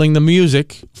stealing the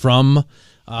music from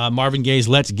Marvin Gaye's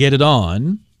Let's Get It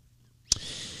On.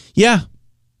 Yeah.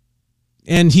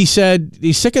 And he said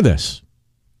he's sick of this.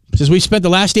 He says, we spent the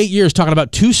last 8 years talking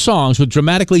about 2 songs with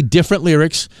dramatically different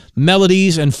lyrics,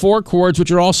 melodies, and 4 chords,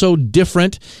 which are also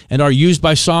different and are used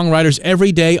by songwriters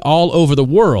every day all over the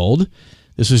world.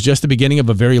 This is just the beginning of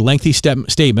a very lengthy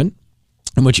statement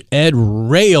in which Ed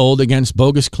railed against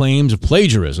bogus claims of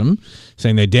plagiarism,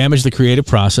 saying they damage the creative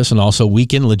process and also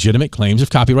weaken legitimate claims of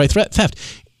copyright theft.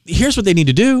 Here's what they need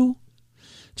to do.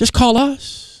 Just call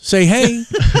us. Say, hey,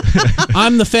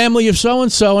 I'm the family of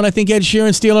so-and-so, and I think Ed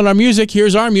Sheeran's stealing our music.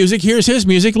 Here's our music. Here's his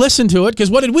music. Listen to it,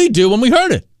 because what did we do when we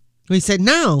heard it? We said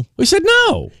no. We said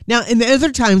no. Now, in the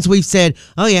other times, we've said,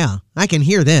 oh, yeah, I can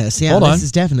hear this. Yeah, Hold on. This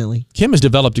is definitely. Kim has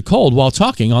developed a cold while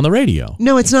talking on the radio.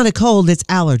 No, it's not a cold. It's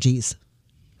allergies.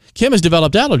 Kim has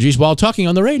developed allergies while talking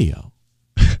on the radio.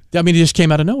 I mean, it just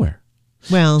came out of nowhere.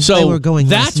 Well, so they were going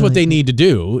that's what they need to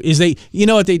do is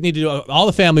what they need to do. All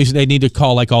the families, they need to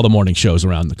call like all the morning shows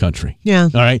around the country. Yeah.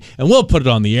 All right. And we'll put it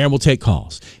on the air and we'll take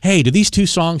calls. Hey, do these 2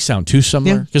 songs sound too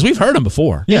similar? Because we've heard them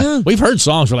before. Yeah. We've heard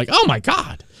songs. We're like, oh my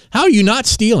God, how are you not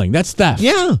stealing? That's theft.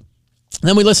 Yeah.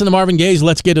 Then we listen to Marvin Gaye's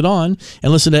Let's Get It On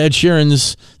and listen to Ed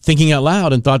Sheeran's Thinking Out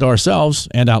Loud and thought to ourselves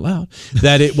and out loud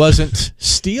that it wasn't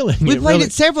stealing. We played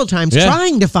it several times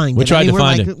trying to find it. We tried to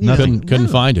find it. Couldn't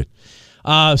find it.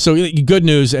 So good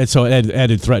news. And so Ed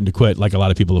had threatened to quit, like a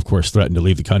lot of people, of course, threatened to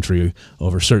leave the country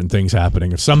over certain things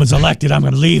happening. If someone's elected, I'm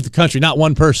going to leave the country. Not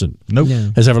one person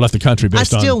has ever left the country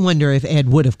based on... I still wonder if Ed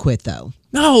would have quit, though.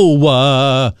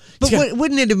 No. But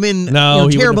wouldn't it have been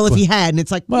he terrible if wouldn't he have had? And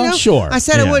it's like, Well, sure. I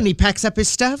said I wouldn't. He packs up his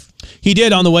stuff. He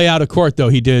did on the way out of court, though.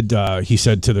 He did. He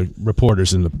said to the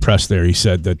reporters in the press there, he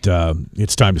said that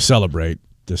it's time to celebrate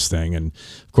this thing. And,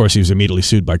 of course, he was immediately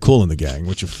sued by Kool and the Gang,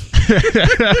 which, of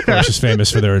course, is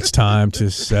famous for their "It's time to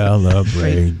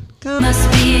celebrate."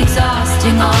 Must be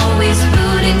exhausting, always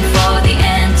rooting for the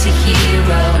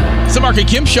anti-hero. It's the Marc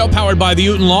Kim Show, powered by the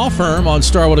Uton Law Firm on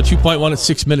Star 102.1 at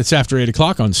 6 minutes after 8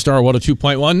 o'clock on Star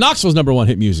 102.1, Knoxville's #1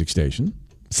 hit music station.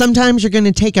 Sometimes you're going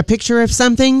to take a picture of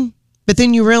something, but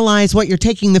then you realize what you're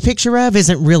taking the picture of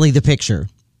isn't really the picture.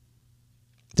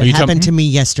 That happened to me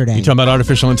yesterday. You talking about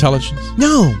artificial intelligence?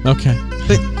 No. Okay.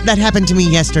 But that happened to me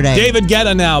yesterday. David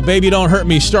Guetta now. Baby Don't Hurt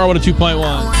Me. Star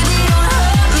 102.1.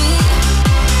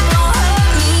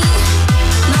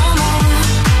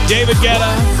 David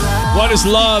Guetta. What is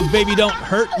love? Baby Don't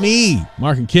Hurt Me.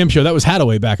 Marc and Kim Show. That was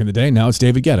Hathaway back in the day. Now it's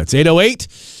David Guetta. It's 8:08.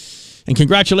 And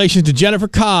congratulations to Jennifer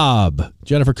Cobb.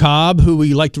 Jennifer Cobb, who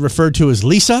we like to refer to as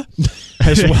Lisa.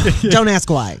 Don't ask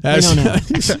why. We don't know.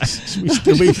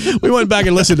 we went back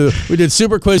and listened to we did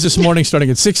Super Quiz this morning starting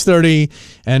at 6:30,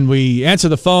 and we answered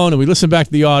the phone and we listened back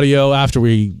to the audio after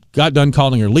we got done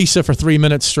calling her Lisa for 3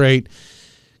 minutes straight.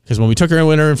 Because when we took her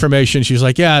winner information, she was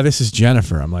like, "Yeah, this is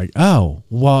Jennifer." I'm like, "Oh,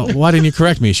 well, why didn't you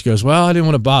correct me?" She goes, "Well, I didn't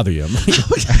want to bother you."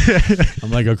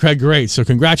 I'm like, "Okay, great." So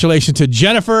congratulations to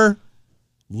Jennifer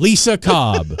Lisa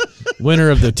Cobb,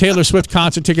 winner of the Taylor Swift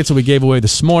concert tickets that we gave away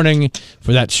this morning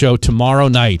for that show tomorrow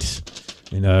night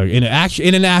in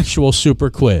an actual super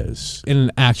quiz.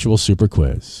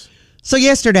 So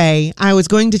yesterday, I was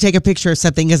going to take a picture of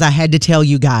something because I had to tell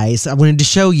you guys. I wanted to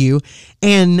show you.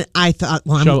 And I thought,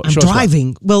 well, I'm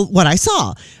driving. Well, what I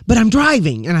saw. But I'm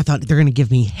driving. And I thought they're going to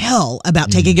give me hell about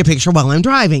taking a picture while I'm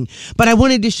driving. But I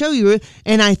wanted to show you.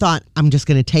 And I thought, I'm just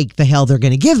going to take the hell they're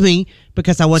going to give me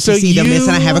because I want to see them this.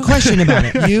 And I have a question about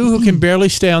it. You who can barely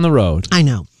stay on the road. I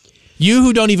know. You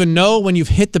who don't even know when you've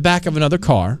hit the back of another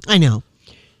car. I know.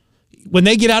 When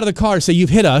they get out of the car, say, "You've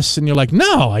hit us," and you're like,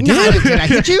 "No, I didn't." Did I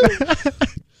hit you?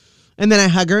 And then I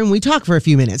hug her and we talk for a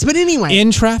few minutes. But anyway.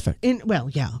 In traffic. Well,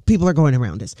 yeah, people are going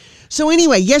around us. So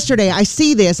anyway, yesterday I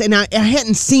see this and I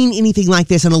hadn't seen anything like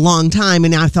this in a long time.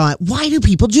 And I thought, why do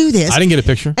people do this? I didn't get a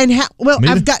picture. And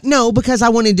because I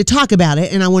wanted to talk about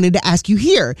it and I wanted to ask you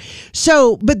here.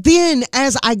 So, but then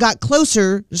as I got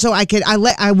closer, so I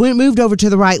moved over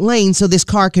to the right lane so this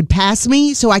car could pass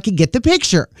me so I could get the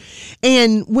picture.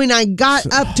 And when I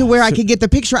got up to where I could get the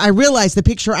picture, I realized the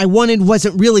picture I wanted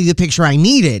wasn't really the picture I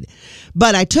needed.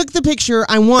 But I took the picture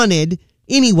I wanted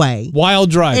anyway. While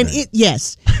driving. And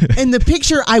yes. And the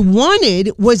picture I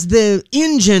wanted was the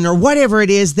engine or whatever it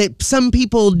is that some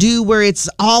people do where it's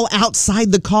all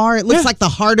outside the car. It looks like the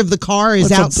heart of the car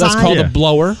is outside. That's called a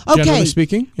blower, generally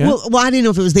speaking. Yeah. Well, I didn't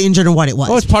know if it was the engine or what it was.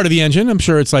 Oh, it's part of the engine. I'm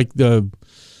sure it's like the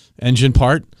engine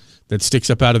part that sticks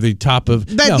up out of the top of...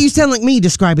 But you sound like me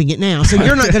describing it now, so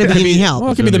you're not going to be any help.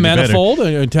 Well, it could be the manifold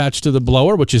attached to the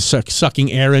blower, which is sucking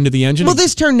air into the engine. Well,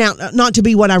 this turned out not to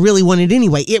be what I really wanted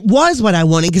anyway. It was what I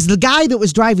wanted because the guy that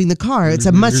was driving the car, it's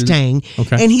a Mustang,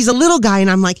 and he's a little guy, and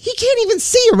I'm like, he can't even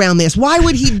see around this. Why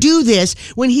would he do this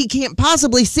when he can't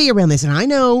possibly see around this? And I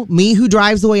know, me who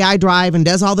drives the way I drive and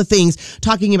does all the things,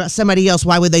 talking about somebody else,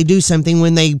 why would they do something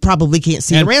when they probably can't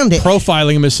see around it?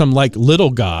 Profiling him as some like little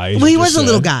guy. Well, he was a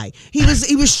little guy. He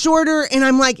was shorter, and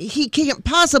I'm like, he can't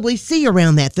possibly see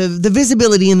around that. The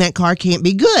visibility in that car can't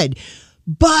be good.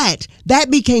 But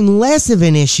that became less of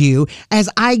an issue as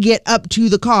I get up to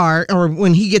the car, or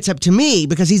when he gets up to me,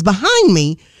 because he's behind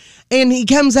me, and he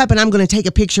comes up, and I'm going to take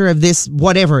a picture of this,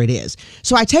 whatever it is.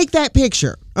 So I take that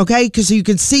picture, okay, because you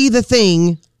could see the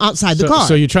thing outside the car.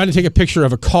 So you're trying to take a picture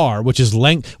of a car, which is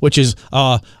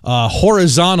a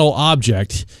horizontal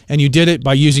object, and you did it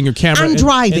by using your camera in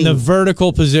the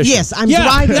vertical position. Yes, I'm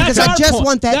driving because I just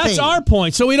want that thing. That's our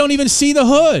point. So we don't even see the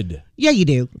hood. Yeah, you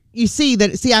do. You see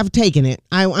that? See, I've taken it.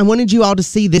 I wanted you all to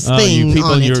see this thing. You people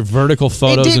on in your vertical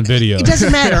photos and videos. It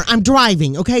doesn't matter. I'm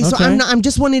driving. Okay, so I'm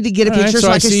just wanting to get a picture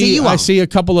so I can see you all. I see a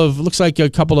couple of. Looks like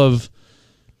a couple of.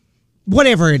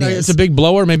 Whatever it is. It's a big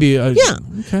blower, maybe. Yeah,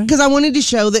 because I wanted to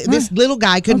show that this little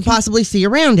guy couldn't possibly see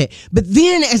around it. But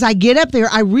then as I get up there,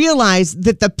 I realize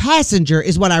that the passenger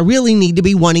is what I really need to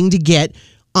be wanting to get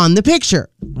on the picture.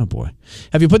 Oh, boy.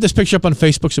 Have you put this picture up on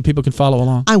Facebook so people can follow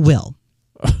along? I will.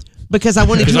 Because I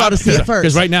wanted you all to see it first.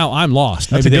 Because right now, I'm lost.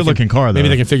 That's a good-looking car, though. Maybe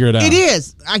they can figure it out. It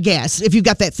is, I guess, if you've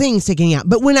got that thing sticking out.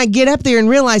 But when I get up there and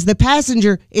realize the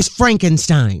passenger is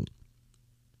Frankenstein.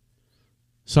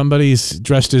 Somebody's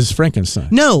dressed as Frankenstein.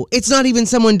 No, it's not even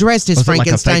someone dressed as Was it like a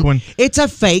Frankenstein. fake one? It's a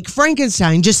fake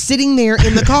Frankenstein just sitting there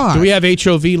in the car. Do we have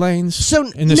HOV lanes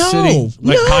in the city?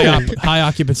 Like high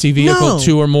occupancy vehicle,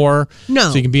 2 or more? No.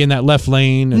 So you can be in that left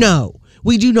lane? No,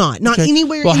 we do not. Not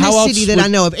anywhere in the city that I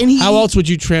know of. And how else would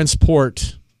you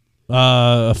transport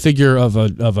a figure of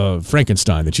a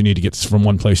Frankenstein that you need to get from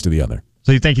one place to the other?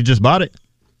 So you think you just bought it?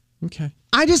 Okay.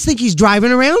 I just think he's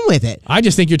driving around with it. I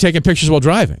just think you're taking pictures while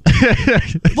driving.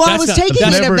 Well, I was taking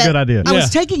it never of a good idea. I was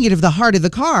taking it of the heart of the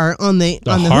car on the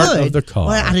heart hood. of the car.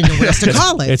 Well, I didn't know what else to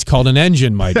call it. It's called an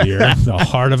engine, my dear. The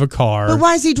heart of a car. But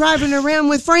why is he driving around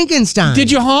with Frankenstein?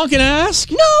 Did you honk and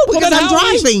ask? No, because I'm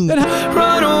driving.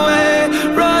 Run away,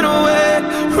 run away,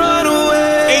 run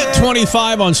away.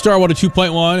 8:25 on Star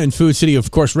 102.1 and Food City,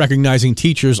 of course, recognizing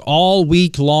teachers all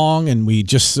week long, and we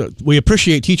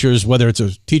appreciate teachers, whether it's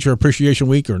a Teacher Appreciation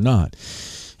Week or not.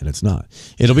 And it's not.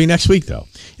 It'll be next week, though.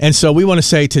 And so we want to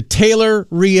say to Taylor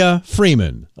Rhea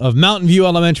Freeman of Mountain View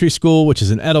Elementary School, which is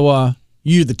in Etowah,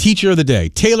 you the teacher of the day.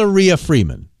 Taylor Rhea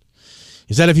Freeman.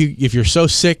 Is that if you're so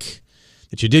sick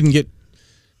that you didn't get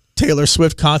Taylor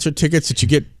Swift concert tickets, did you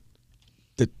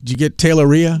get Taylor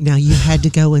Rhea? Now you had to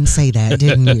go and say that,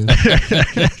 didn't you?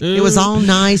 It was all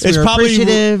nice. We were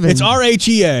appreciative. It's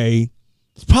RHEA.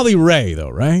 It's probably Ray, though,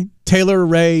 right? Taylor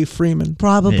Ray Freeman.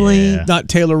 Probably. Yeah. Not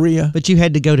Taylor Rhea. But you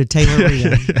had to go to Taylor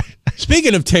Rhea.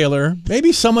 Speaking of Taylor,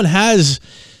 maybe someone has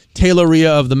Taylor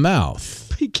Rhea of the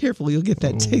mouth. Be careful, you'll get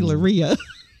that Taylor Rhea.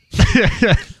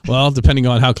 Well, depending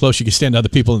on how close you can stand to other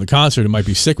people in the concert, it might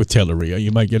be sick with Taylor Rhea.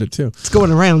 You might get it too. It's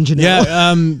going around, you know.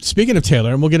 Yeah. Speaking of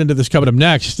Taylor, and we'll get into this coming up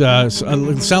next.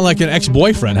 Sound like an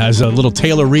ex-boyfriend has a little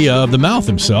Taylor Rhea of the mouth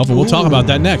himself, and we'll talk about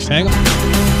that next. Hang on.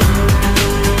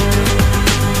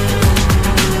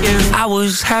 I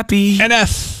was happy.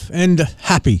 NF and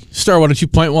happy. Star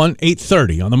 102.1,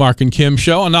 8:30 on the Marc and Kim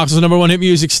Show on Knoxville's #1 hit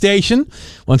music station.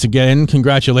 Once again,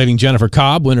 congratulating Jennifer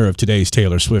Cobb, winner of today's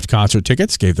Taylor Swift concert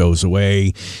tickets. Gave those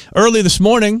away early this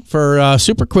morning for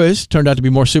Super Quiz. Turned out to be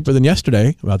more super than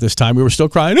yesterday. About this time, we were still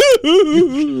crying.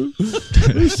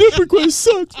 Super Quiz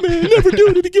sucks, man. Never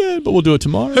doing it again. But we'll do it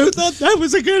tomorrow. Who thought that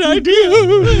was a good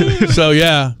idea? So,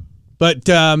 yeah. But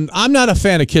I'm not a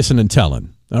fan of kissing and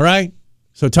telling. All right?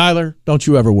 So, Tyler, don't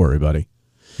you ever worry, buddy.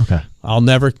 Okay. I'll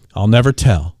never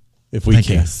tell if we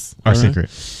kiss. Our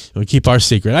secret. We keep our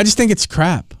secret. I just think it's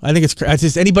crap. I think it's crap.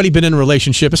 Has anybody been in a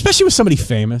relationship, especially with somebody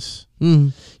famous?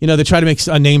 You know, they try to make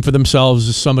a name for themselves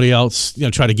as somebody else, you know,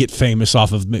 try to get famous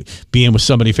off of being with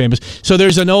somebody famous. So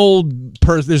there's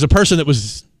there's a person that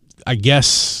was, I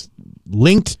guess,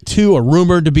 linked to or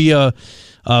rumored to be a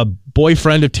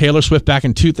boyfriend of Taylor Swift back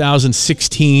in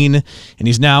 2016, and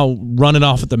he's now running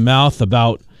off at the mouth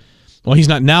about, well, he's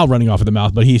not now running off at the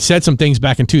mouth, but he said some things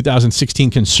back in 2016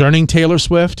 concerning Taylor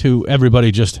Swift, who everybody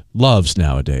just loves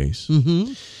nowadays.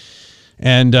 Mm-hmm.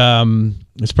 And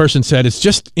this person said, it's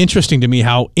just interesting to me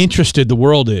how interested the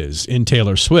world is in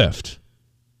Taylor Swift.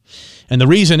 And the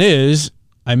reason is,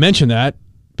 I mention that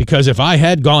because if I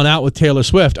had gone out with Taylor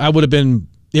Swift, it would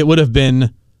have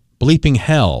been bleeping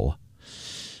hell.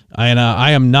 And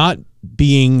I am not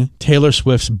being Taylor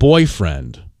Swift's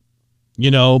boyfriend. You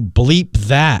know, bleep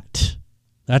that.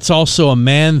 That's also a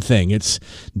man thing. It's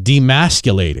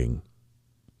demasculating.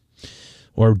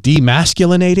 Or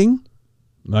demasculinating?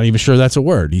 I'm not even sure that's a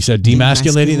word. He said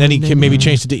demasculating, then he maybe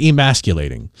changed it to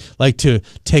emasculating. Like to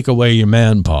take away your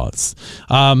man parts.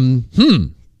 Why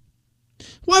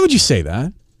would you say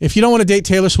that? If you don't want to date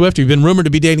Taylor Swift, you've been rumored to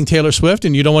be dating Taylor Swift,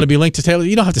 and you don't want to be linked to Taylor,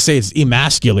 you don't have to say it's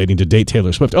emasculating to date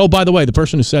Taylor Swift. Oh, by the way, the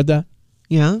person who said that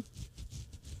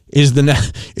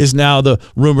is now the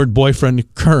rumored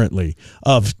boyfriend currently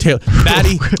of Taylor.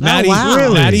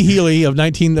 Maddie Healy of the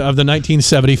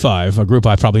 1975, a group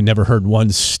I probably never heard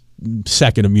one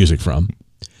second of music from.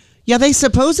 Yeah, they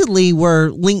supposedly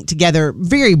were linked together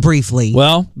very briefly.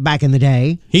 Well, back in the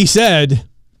day, he said.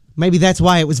 Maybe that's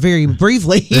why it was very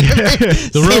briefly.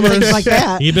 The rumors like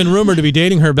that. He'd been rumored to be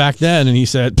dating her back then, and he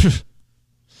said,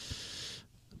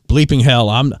 "Bleeping hell!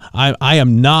 I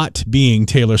am not being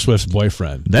Taylor Swift's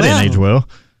boyfriend." That didn't age well.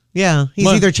 Yeah, he's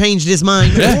either changed his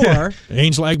mind or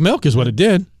aged like milk is what it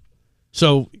did.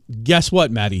 So guess what,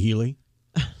 Maddie Healy?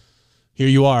 Here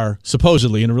you are,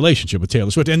 supposedly in a relationship with Taylor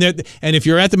Swift, and if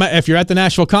you're at the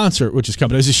Nashville concert, which is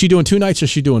coming, is she doing 2 nights or is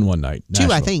she doing 1 night? Nashville?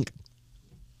 2, I think.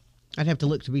 I'd have to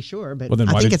look to be sure, but then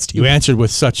I think it's 2. You answered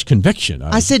with such conviction.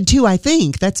 I said 2, I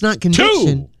think. That's not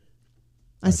conviction. 2!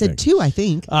 I said 2, I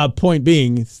think. Point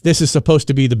being, this is supposed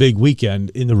to be the big weekend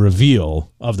in the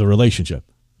reveal of the relationship.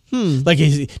 Like,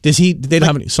 they don't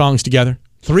have any songs together?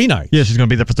 3 nights. Yeah, she's going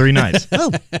to be there for 3 nights.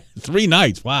 3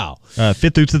 nights, wow.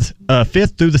 5th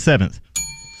through the 7th.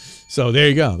 So there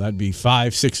you go. That'd be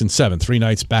 5, 6, and 7, 3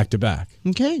 nights back to back.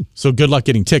 Okay. So good luck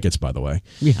getting tickets, by the way.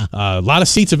 Yeah. A lot of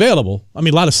seats available. I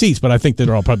mean, a lot of seats, but I think that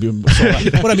they're all probably sold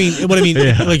out. What I mean,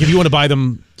 like if you want to buy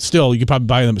them still, you could probably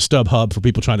buy them at StubHub for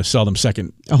people trying to sell them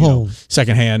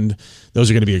secondhand.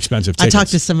 Those are going to be expensive tickets. I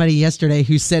talked to somebody yesterday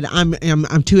who said, I'm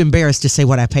too embarrassed to say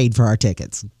what I paid for our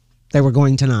tickets. They were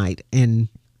going tonight and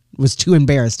was too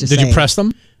embarrassed to say. Did you press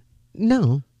them?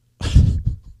 No.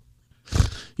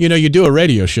 You do a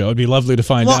radio show. It'd be lovely to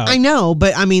find out. Well, I know,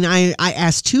 but I mean, I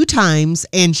asked 2 times,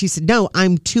 and she said, no,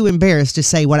 I'm too embarrassed to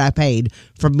say what I paid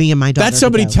for me and my daughter. That's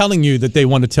somebody telling you that they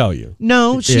want to tell you.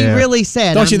 No, she really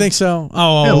said. Don't you think so?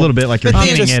 Oh, a little bit like you're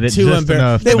hinting at it. Too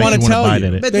embarrassed. They want to tell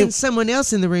you. But then someone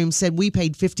else in the room said we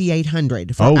paid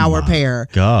 $5,800 for our pair.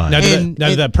 God. Now,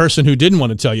 did that person who didn't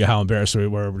want to tell you how embarrassed we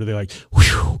were they like,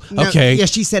 whew, okay? Yeah,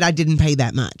 she said I didn't pay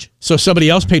that much. So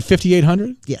somebody else paid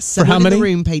 $5,800? Yes. For how many? In the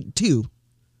room paid 2.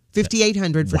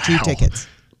 $5,800 for 2 tickets.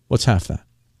 What's half that?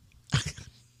 I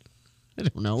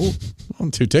don't know.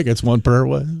 2 tickets, 1 per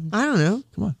what? I don't know.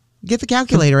 Come on. Get the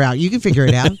calculator out. You can figure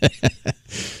it out.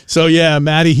 So, yeah,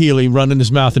 Matty Healy running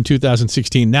his mouth in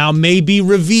 2016 now may be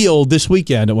revealed this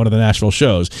weekend at one of the Nashville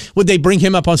shows. Would they bring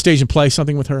him up on stage and play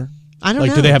something with her? I don't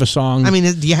know. Do they have a song? I mean,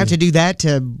 do you have to do that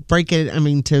to break it? I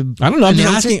mean, to I don't know. I'm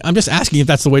just asking if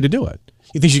that's the way to do it.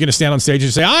 You think she's going to stand on stage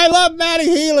and say, I love Matty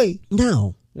Healy?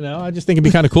 No. I just think it'd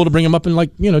be kind of cool to bring him up and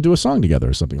do a song together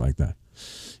or something like that.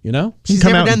 She's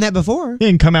never done that before. You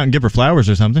can come out and give her flowers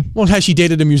or something. Well, has she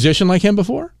dated a musician like him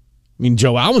before? I mean,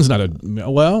 Joe Alwyn's not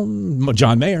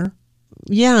John Mayer.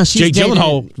 Yeah, she's Jay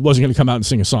Gyllenhaal wasn't going to come out and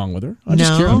sing a song with her. I'm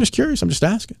just curious. I'm just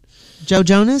asking. Joe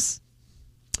Jonas?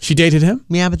 She dated him?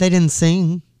 Yeah, but they didn't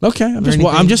sing. Okay, I'm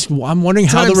wondering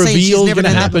how the reveal is going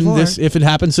to happen if it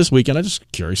happens this weekend. I'm just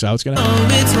curious how it's going to happen.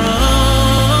 It's wrong.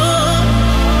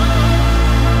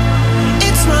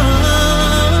 It's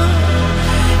wrong.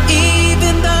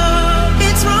 Even though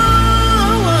it's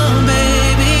wrong,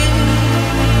 baby.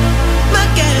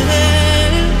 Look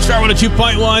at it. Start with a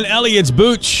 2.1. Elliot's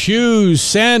boots, shoes,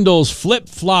 sandals,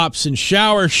 flip-flops, and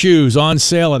shower shoes on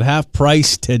sale at half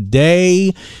price today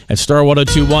at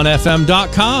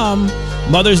star1021fm.com.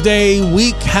 Mother's Day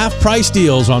week half price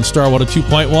deals on Star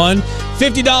 102.1.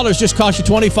 $50 just cost you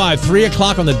 $25. 3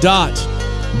 o'clock on the dot.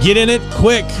 Get in it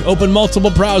quick. Open multiple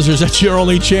browsers. That's your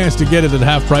only chance to get it at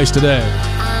half price today.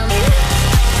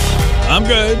 I'm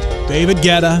good. David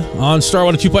Guetta on Star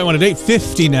 102.1 at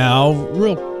 8:50 now.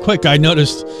 Real quick, I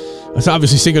noticed it's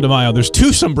obviously Cinco de Mayo. There's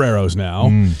 2 sombreros now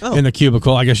in the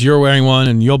cubicle. I guess you're wearing one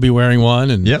and you'll be wearing one.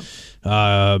 And yep.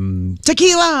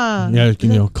 Tequila. Yeah,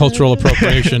 cultural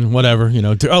appropriation, whatever.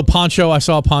 Poncho. I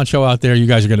saw a poncho out there. You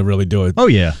guys are going to really do it. Oh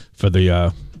yeah, for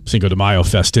the Cinco de Mayo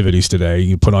festivities today.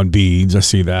 You put on beads. I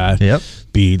see that. Yep,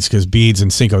 beads because beads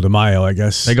and Cinco de Mayo, I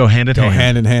guess they go hand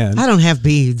in hand. I don't have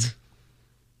beads.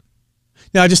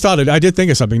 Now I just thought I did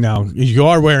think of something. Now you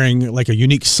are wearing like a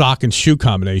unique sock and shoe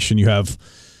combination. You have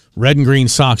red and green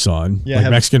socks on,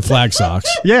 Mexican flag socks.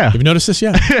 Yeah. Have you noticed this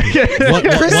yet?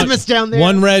 Christmas down there.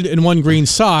 One red and one green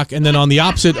sock, and then on the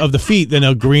opposite of the feet, then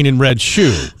a green and red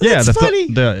shoe. Yeah, That's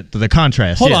funny. The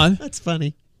contrast. Hold on. That's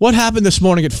funny. What happened this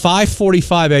morning at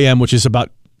 5:45 a.m., which is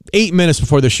about 8 minutes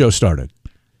before the show started?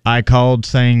 I called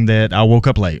saying that I woke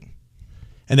up late.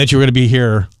 And that you were going to be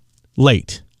here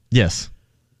late. Yes.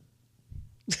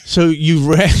 So you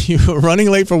were running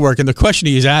late for work, and the question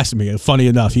he's asked me, funny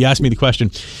enough, he asked me the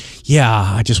question, yeah,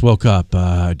 I just woke up.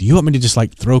 Do you want me to just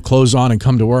throw clothes on and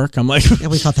come to work? I'm like... Yeah,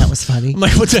 we thought that was funny. I'm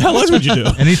like, what the hell else would you do?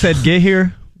 And he said, get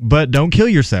here, but don't kill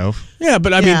yourself. Yeah,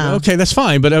 but I mean, okay, that's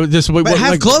fine. But have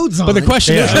clothes on. But the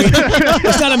question is,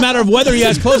 it's not a matter of whether he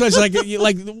has clothes on. It's like,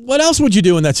 what else would you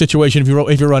do in that situation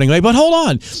if you're running late? But hold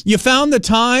on. You found the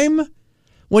time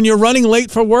when you're running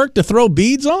late for work to throw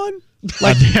beads on?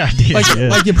 Like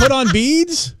you put on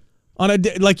beads on a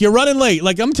like you're running late.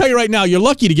 Like I'm gonna tell you right now, you're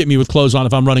lucky to get me with clothes on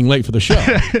if I'm running late for the show.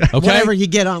 Okay, whatever you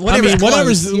get on.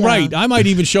 Whatever's right. I might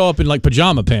even show up in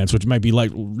pajama pants, which might be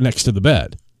next to the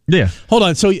bed. Yeah. Hold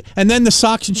on. So and then the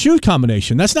socks and shoe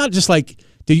combination. That's not just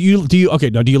do you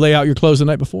lay out your clothes the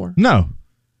night before? No.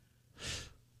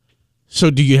 So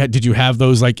did you have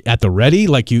those at the ready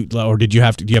or did you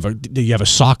have a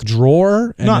sock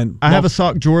drawer? And I have a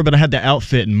sock drawer, but I had the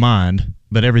outfit in mind.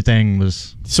 But everything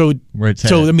was where it's at.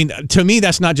 So I mean, to me,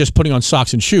 that's not just putting on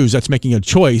socks and shoes. That's making a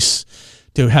choice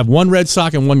to have one red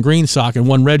sock and one green sock and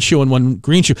one red shoe and one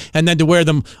green shoe, and then to wear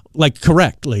them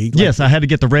correctly. Yes, I had to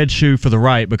get the red shoe for the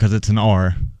right because it's an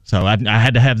R. So I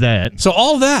had to have that. So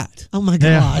all that. Oh my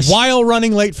gosh! While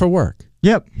running late for work.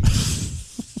 Yep.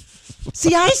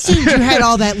 See, I assumed you had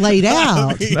all that laid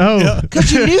out. No.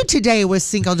 Because you knew today was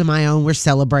Cinco de Mayo and we're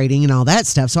celebrating and all that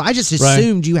stuff. So I just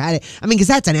assumed you had it. I mean, because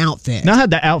that's an outfit. Now I had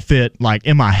the outfit like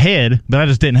in my head, but I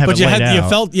just didn't have it laid out. You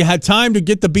felt you had time to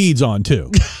get the beads on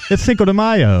too. It's Cinco de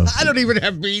Mayo. I don't even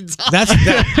have beads on.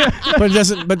 But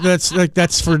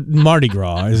that's for Mardi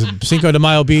Gras. Is it Cinco de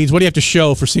Mayo beads? What do you have to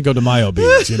show for Cinco de Mayo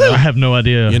beads? You know? I have no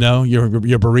idea. You know, your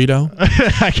burrito.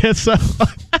 I guess so.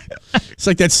 It's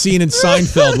like that scene in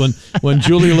Seinfeld when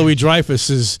Julia Louis-Dreyfus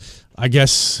is, I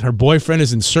guess, her boyfriend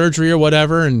is in surgery or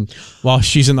whatever, and while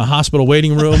she's in the hospital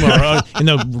waiting room or in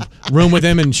the room with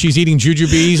him, and she's eating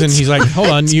jujubes, and he's like, "Hold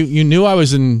on, you knew I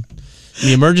was in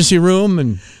the emergency room,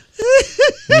 and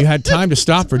you had time to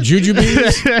stop for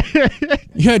jujubes.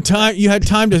 You had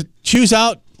time to choose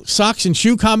out socks and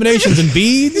shoe combinations and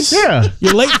beads. Yeah,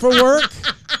 you're late for work.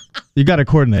 You got to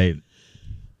coordinate."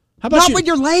 How about when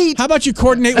you're late. How about you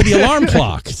coordinate with the alarm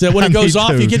clock so that when it goes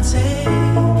off, you get.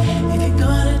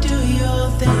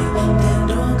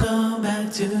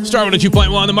 Start with a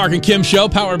 2.1, the Marc and Kim Show,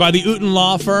 powered by the Uten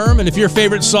Law Firm. And if your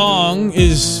favorite song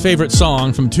is Favorite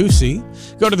Song from Tusi,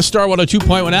 go to the Star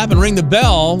 102.1 app and ring the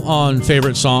bell on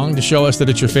Favorite Song to show us that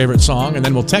it's your favorite song, and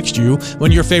then we'll text you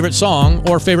when your favorite song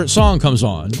or favorite song comes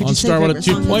on Star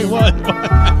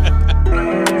 102.1.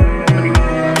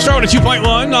 Start with a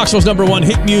 2.1, Knoxville's #1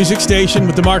 hit music station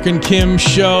with the Marc and Kim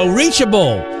Show.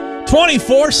 Reachable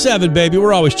 24/7, baby.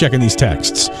 We're always checking these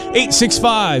texts.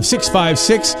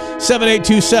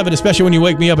 865-656-7827, especially when you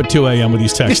wake me up at 2 a.m. with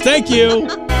these texts. Thank you.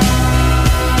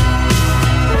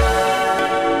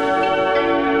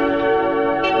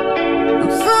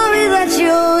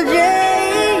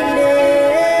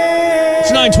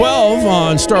 It's 9:12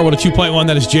 on Star 102.1.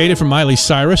 That is Jada from Miley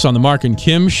Cyrus on the Marc and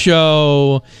Kim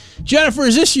Show. Jennifer,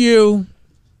 is this you?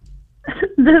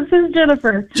 This is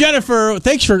Jennifer. Jennifer,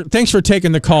 thanks for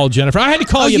taking the call, Jennifer. I had to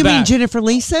call you back. You mean Jennifer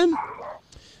Leeson?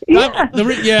 Yeah.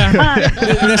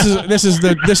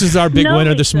 This is our big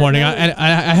winner this morning.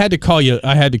 I had to call you.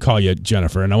 I had to call you,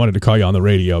 Jennifer, and I wanted to call you on the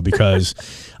radio because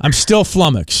I'm still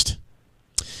flummoxed.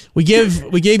 We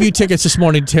gave you tickets this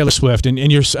morning to Taylor Swift, and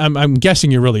I'm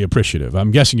guessing you're really appreciative. I'm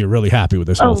guessing you're really happy with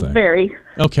this whole thing. Oh, very.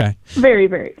 Okay. Very,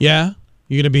 very. Yeah?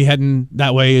 You're going to be heading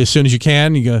that way as soon as you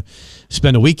can? You're going to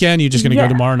spend a weekend? You're just going to go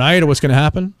tomorrow night, or what's going to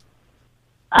happen?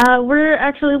 We're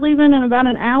actually leaving in about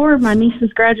an hour. My niece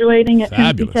is graduating at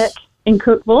Tennessee Tech in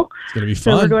Cookeville. It's going to be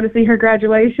fun. So we're going to see her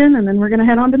graduation, and then we're going to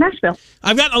head on to Nashville.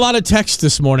 I've gotten a lot of texts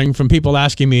this morning from people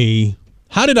asking me,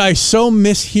 how did I so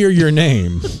mishear your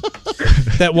name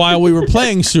that while we were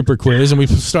playing Super Quiz, and we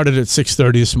started at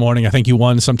 6:30 this morning, I think you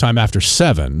won sometime after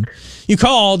 7, you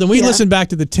called, and we listened back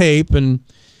to the tape, and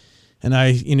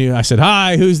I said,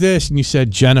 hi, who's this? And you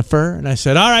said, Jennifer. And I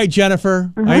said, all right,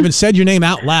 Jennifer. I even said your name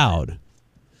out loud.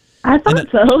 I thought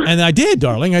so. And I did,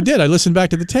 darling. I did. I listened back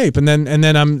to the tape. And then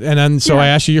I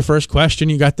asked you your first question.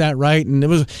 You got that right. And it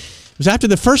was after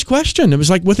the first question. It was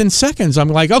like within seconds. I'm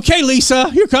like, okay, Lisa,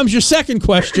 here comes your second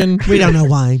question. We don't know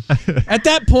why. At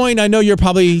that point, I know you're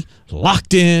probably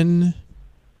locked in.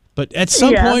 But at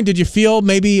some point, did you feel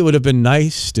maybe it would have been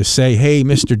nice to say, hey,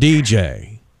 Mr.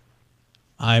 DJ?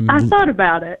 I thought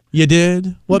about it. You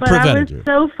did? What prevented you?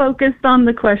 But I was so focused on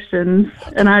the questions,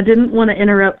 and I didn't want to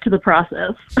interrupt the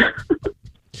process.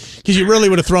 Because you really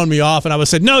would have thrown me off, and I would have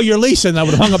said, no, you're Lisa, and I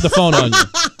would have hung up the phone on you.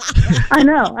 I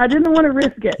know. I didn't want to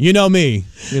risk it. You know me,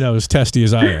 as testy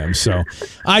as I am. So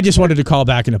I just wanted to call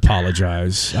back and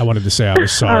apologize. I wanted to say I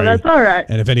was sorry. Oh, that's all right.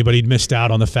 And if anybody missed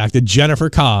out on the fact that Jennifer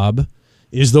Cobb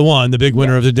is the big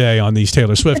winner of the day on these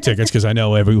Taylor Swift tickets, because I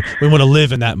know we want to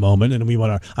live in that moment, and we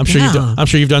want to. I'm sure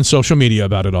you've done social media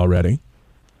about it already.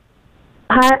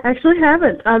 I actually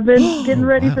haven't. I've been getting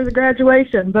ready for the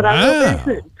graduation, but I will very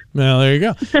soon. Well, there you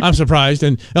go. I'm surprised,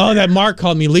 and that Mark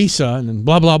called me Lisa, and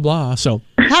blah blah blah. So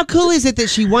how cool is it that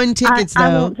she won tickets? I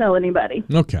won't tell anybody.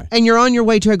 Okay. And you're on your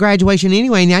way to a graduation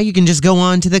anyway. Now you can just go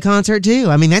on to the concert too.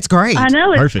 I mean, that's great. I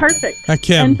know, it's perfect.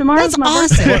 Kim. And tomorrow's my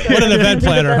birthday. What an event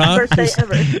planner, huh? Birthday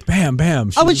ever. Bam,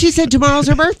 bam. And she said tomorrow's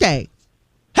her birthday.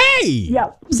 Hey!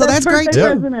 Yep. So that's great too.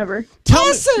 Present ever.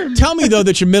 Tell me though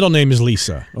that your middle name is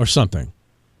Lisa or something.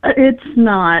 It's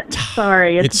not.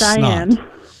 Sorry, it's Diane. Not.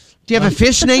 Do you have a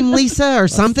fish named Lisa or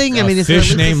something? I mean, is fish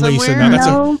there named Lisa?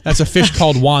 No. That's a fish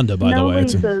called Wanda, by the way.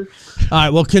 Lisas. All right.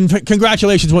 Well,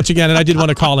 congratulations once again, and I did want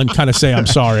to call and kind of say I'm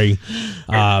sorry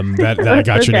that I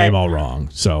got your name all wrong.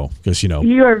 So, because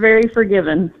you are very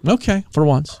forgiven. Okay, for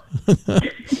once. All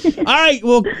right.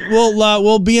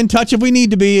 We'll be in touch if we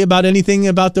need to be about anything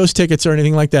about those tickets or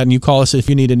anything like that, and you call us if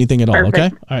you need anything at all. Perfect.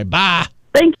 Okay. All right. Bye.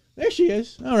 Thank you. There she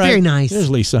is. All right. Very nice. There's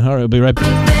Lisa. All right. We'll be right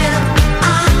back.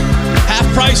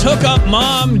 half-price hookup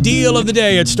mom deal of the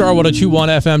day at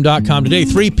star1021fm.com today,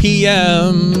 3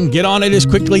 p.m. Get on it as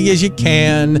quickly as you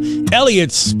can.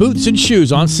 Elliot's boots and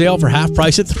shoes on sale for half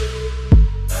price at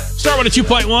Star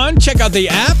 102.1. Check out the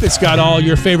app. It's got all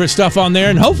your favorite stuff on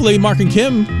there, and hopefully Mark and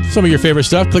Kim, some of your favorite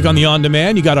stuff. Click on the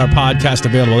on-demand. You got our podcast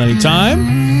available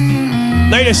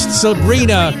anytime. Latest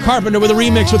Sabrina Carpenter with a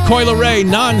remix with Coil Ray,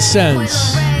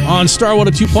 Nonsense, on Star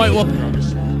 102.1.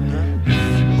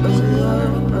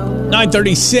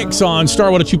 9:36 on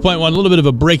Star 102.1. A little bit of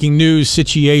a breaking news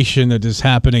situation that is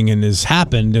happening and has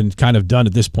happened and kind of done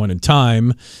at this point in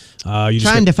time.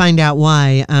 Trying to find out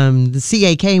why the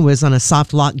CAK was on a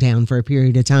soft lockdown for a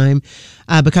period of time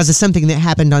because of something that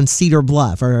happened on Cedar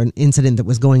Bluff, or an incident that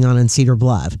was going on Cedar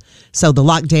Bluff. So the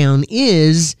lockdown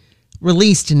is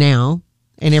released now,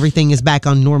 and everything is back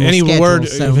on normal schedule.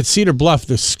 If it's Cedar Bluff,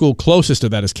 the school closest to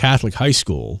that is Catholic High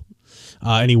School.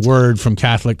 Any word from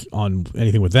Catholic on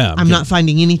anything with them? I'm not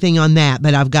finding anything on that,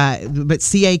 but but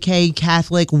CAK,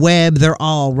 Catholic, Webb, they're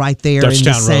all right there Dutchtown in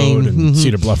the same Road and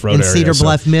Cedar Bluff Road and area. Cedar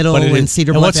Bluff Middle and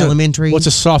Cedar Bluff Elementary. What's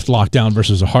a soft lockdown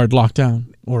versus a hard lockdown?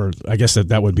 Or I guess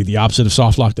that would be the opposite of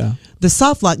soft lockdown. The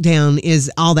soft lockdown is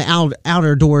all the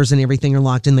outer doors and everything are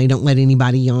locked and they don't let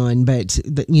anybody on, but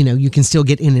you can still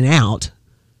get in and out.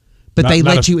 But they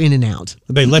let you in and out.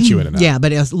 They let you in and out. Yeah,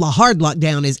 but a hard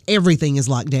lockdown is everything is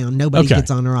locked down. Nobody gets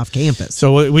on or off campus.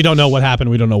 So we don't know what happened.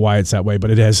 We don't know why it's that way,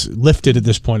 but it has lifted at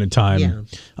this point in time,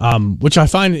 which I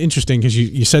find interesting because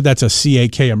you said that's a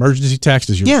CAK emergency text,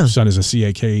 as your son is a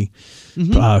CAK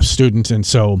student. And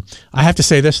so I have to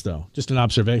say this, though, just an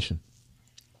observation,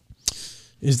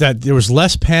 is that there was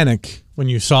less panic when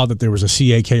you saw that there was a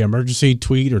CAK emergency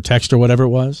tweet or text or whatever it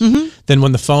was than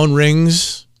when the phone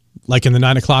rings like in the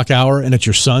 9 o'clock hour and it's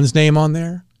your son's name on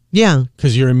there. Yeah.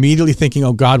 Because you're immediately thinking,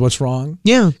 oh God, what's wrong?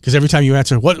 Yeah. Because every time you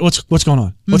answer, what's going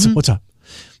on? What's up?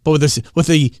 But with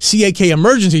the CAK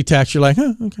emergency text, you're like,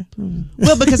 oh, okay.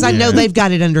 Well, because I know they've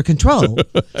got it under control.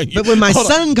 But when my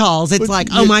son calls, it's like,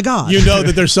 oh my God. You know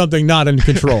that there's something not in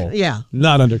control. Yeah.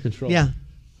 Not under control. Yeah.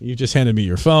 You just handed me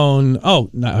your phone. Oh,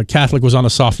 Catholic was on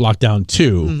a soft lockdown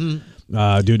too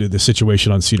due to the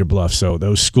situation on Cedar Bluff. So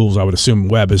those schools, I would assume,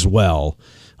 Webb as well.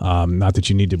 Not that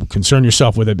you need to concern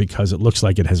yourself with it because it looks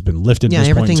like it has been lifted. Yeah, at this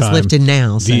everything's point in time. lifted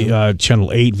now. So. The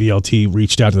Channel 8 VLT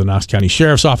reached out to the Knox County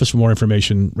Sheriff's Office for more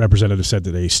information. Representative said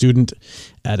that a student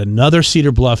at another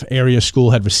Cedar Bluff area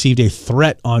school had received a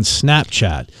threat on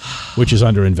Snapchat, which is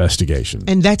under investigation.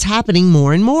 And that's happening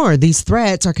more and more. These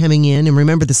threats are coming in. And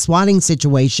remember the swatting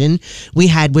situation we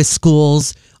had with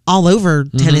schools all over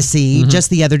Tennessee just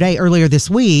the other day, earlier this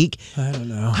week. I don't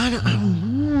know. I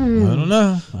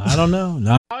don't know.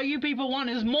 Not All you people want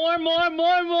is more.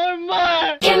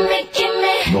 Give me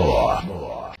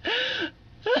more.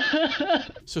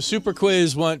 So Super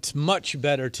Quiz went much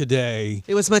better today.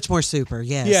 It was much more super,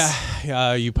 yes.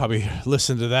 Yeah, you probably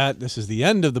listened to that. This is the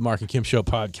end of the Marc and Kim Show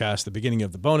podcast, the beginning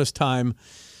of the bonus time,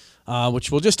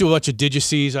 which we'll just do a bunch of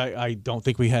digices. I don't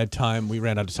think we had time. We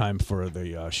ran out of time for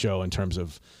the show in terms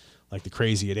of like the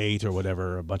Crazy at 8 or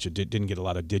whatever. A bunch of didn't get a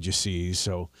lot of digices.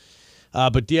 So,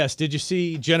 but yes, did you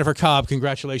see Jennifer Cobb?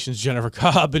 Congratulations, Jennifer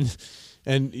Cobb.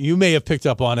 And you may have picked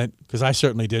up on it because I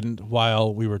certainly didn't.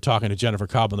 While we were talking to Jennifer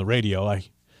Cobb on the radio, I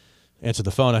answered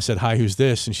the phone. I said, "Hi, who's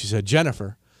this?" And she said,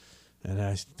 "Jennifer."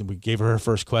 And we gave her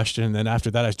first question. And then after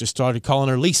that, I just started calling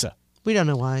her Lisa. We don't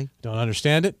know why. Don't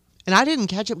understand it. And I didn't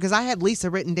catch it because I had Lisa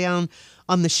written down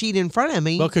on the sheet in front of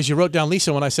me. Well, because you wrote down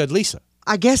Lisa when I said Lisa.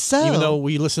 I guess so. Even though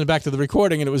we listened back to the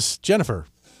recording and it was Jennifer.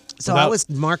 So I was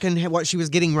marking what she was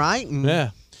getting right.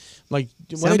 And like,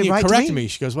 why didn't you correct me?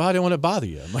 She goes, well, I didn't want to bother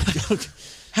you. I'm like, okay.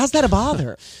 How's that a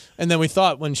bother? And then we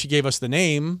thought when she gave us the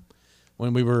name,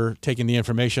 when we were taking the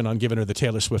information on giving her the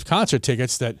Taylor Swift concert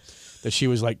tickets, that she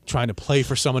was like trying to play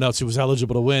for someone else who was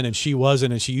eligible to win, and she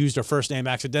wasn't, and she used her first name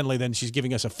accidentally. Then she's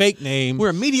giving us a fake name. We're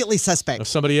immediately suspect of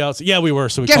somebody else. Yeah, we were.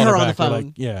 So we Get called her her on back. the phone. We're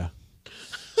like, yeah.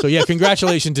 So yeah,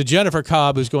 congratulations to Jennifer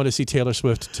Cobb, who's going to see Taylor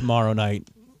Swift tomorrow night,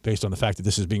 based on the fact that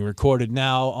this is being recorded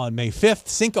now on May 5th,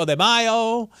 Cinco de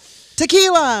Mayo.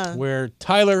 Tequila! Where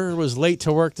Tyler was late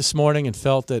to work this morning and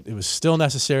felt that it was still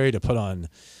necessary to put on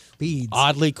beads,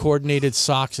 oddly coordinated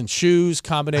socks and shoes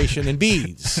combination and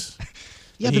beads.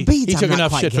 Yeah, the beads. He took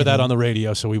enough shit for that on the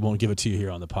radio, so we won't give it to you here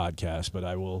on the podcast. But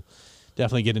I will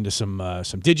definitely get into some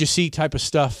did you see type of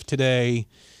stuff today,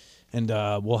 and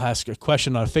we'll ask a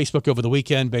question on Facebook over the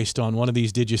weekend based on one of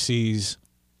these did you sees.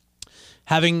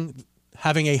 Having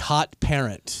a hot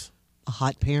parent. A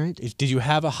hot parent? Did you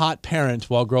have a hot parent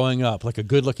while growing up, like a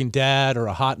good-looking dad or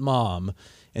a hot mom?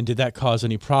 And did that cause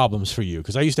any problems for you?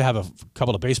 Because I used to have a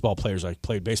couple of baseball players I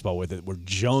played baseball with that were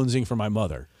jonesing for my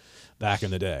mother back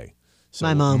in the day. So,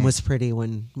 My mom was pretty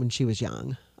when she was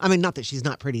young. I mean, not that she's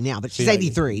not pretty now, but she's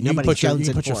 83. You can Nobody's put your, jonesing you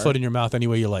can put your for foot her. in your mouth any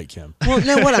way you like, Kim. Well,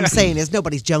 no, what I'm saying is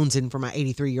nobody's jonesing for my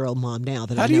 83-year-old mom now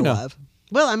that How I do you know know? of.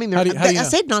 Well, I mean, How do you I know?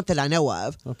 said not that I know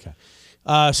of. Okay.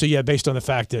 So, yeah, based on the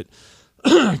fact that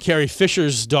Carrie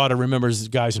Fisher's daughter remembers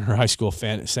guys in her high school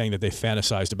saying that they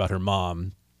fantasized about her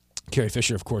mom. Carrie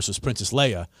Fisher, of course, was Princess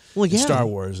Leia in Star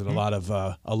Wars, and a lot of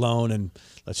alone and,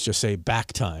 let's just say,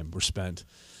 back time were spent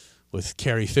with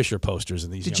Carrie Fisher posters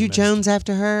and these. Did young you men. Jones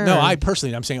after her? No, or? I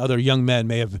personally, I'm saying other young men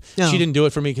may have. No. She didn't do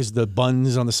it for me because the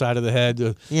buns on the side of the head.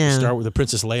 Start with the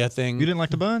Princess Leia thing. You didn't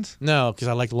like the buns? No, because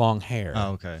I like long hair.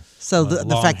 Oh, okay. So the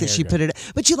long fact that hair she guy. put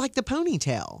it, but you like the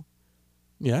ponytail.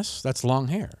 Yes, that's long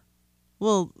hair.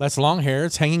 Well, that's long hair.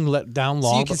 It's hanging down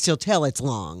long. So you can still tell it's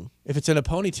long. If it's in a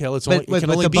ponytail, it's But- only, it can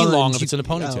but only the be long buns, if it's in a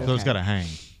ponytail. So it's got to hang.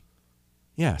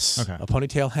 Yes. Okay. A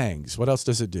ponytail hangs. What else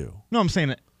does it do? No, I'm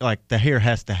saying like the hair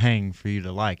has to hang for you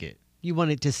to like it. You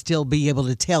want it to still be able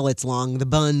to tell it's long. The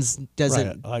buns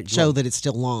doesn't Right, show that it's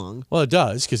still long. Well, it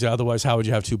does, because otherwise, how would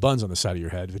you have two buns on the side of your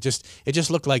head? It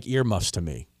just looked like earmuffs to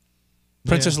me.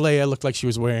 Princess Leia looked like she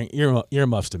was wearing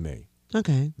earmuffs to me.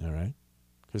 Okay. All right.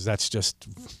 Because that's just,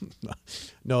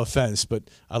 no offense, but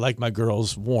I like my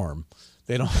girls warm.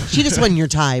 They don't. She just wasn't your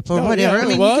type, or No, whatever. yeah, I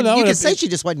mean, well, you no, could say she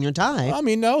just wasn't your type. I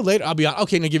mean, no. Later, I'll be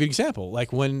okay. Now, give you an example.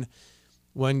 Like when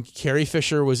Carrie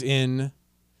Fisher was in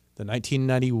the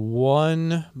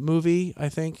 1991 movie, I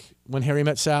think, When Harry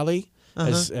Met Sally,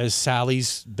 as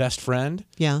Sally's best friend.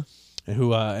 Yeah.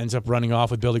 Who ends up running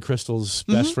off with Billy Crystal's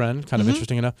best friend. Kind of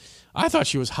interesting enough. I thought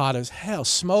she was hot as hell,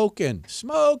 smoking.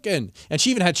 And she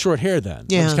even had short hair then.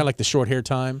 So it was Yeah. kind of like the short hair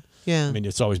time. Yeah. I mean,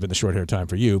 it's always been the short hair time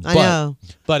for you. I know.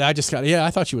 But I just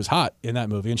I thought she was hot in that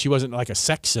movie. And she wasn't like a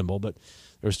sex symbol, but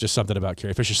there was just something about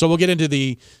Carrie Fisher. So we'll get into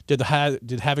did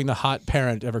having the hot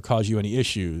parent ever cause you any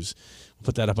issues? We'll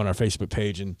put that up on our Facebook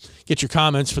page and get your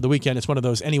comments for the weekend. It's one of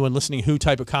those anyone listening who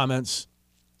type of comments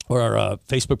or our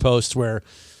Facebook posts where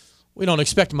we don't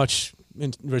expect much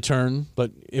in return,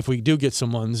 but if we do get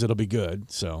some ones, it'll be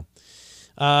good. So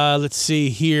let's see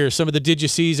here. Some of the did you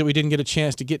sees that we didn't get a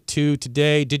chance to get to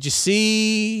today. Did you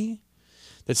see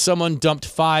that someone dumped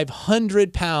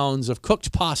 500 pounds of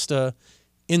cooked pasta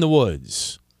in the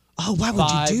woods? Oh, why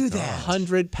would you do that?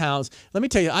 500 pounds. Let me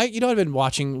tell you, I've been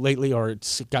watching lately, or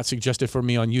it got suggested for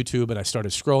me on YouTube, and I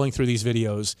started scrolling through these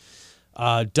videos.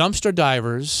 Dumpster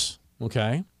divers,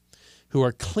 okay, who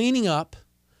are cleaning up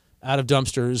out of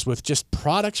dumpsters with just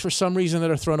products for some reason that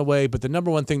are thrown away, but the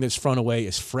number one thing that's thrown away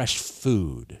is fresh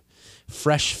food.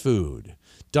 Fresh food.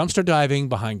 Dumpster diving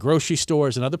behind grocery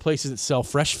stores and other places that sell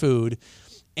fresh food.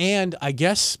 And I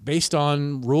guess based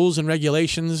on rules and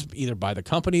regulations, either by the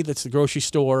company that's the grocery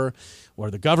store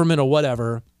or the government or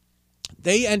whatever,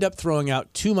 they end up throwing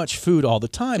out too much food all the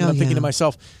time. And I'm thinking to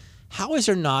myself, how is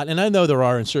there not, and I know there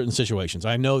are in certain situations,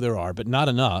 I know there are, but not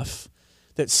enough,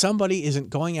 that somebody isn't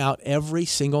going out every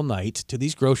single night to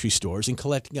these grocery stores and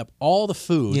collecting up all the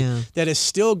food that is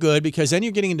still good, because then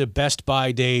you're getting into Best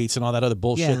Buy dates and all that other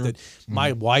bullshit that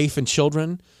my wife and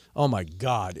children, oh my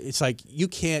God, it's like you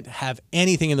can't have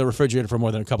anything in the refrigerator for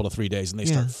more than a couple of 3 days and they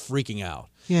start freaking out.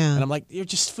 Yeah. And I'm like,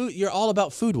 you're all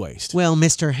about food waste. Well,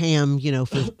 Mr. Ham,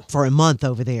 for a month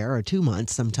over there, or 2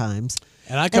 months sometimes.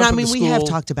 And I mean, we have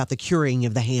talked about the curing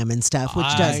of the ham and stuff, which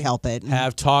does help it.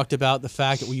 Have talked about the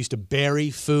fact that we used to bury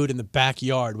food in the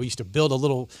backyard. We used to build a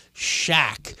little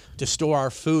shack to store our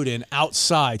food in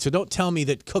outside. So don't tell me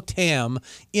that cooked ham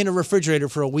in a refrigerator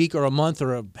for a week or a month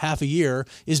or half a year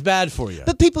is bad for you.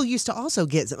 But people used to also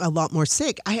get a lot more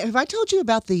sick. Have I told you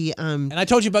about the... And I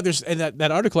told you about this, and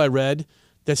that article I read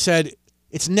that said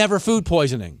it's never food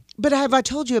poisoning. But have I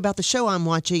told you about the show I'm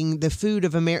watching, The Food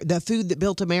That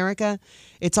Built America?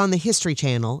 It's on the History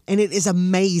Channel, and it is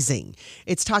amazing.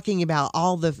 It's talking about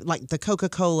all the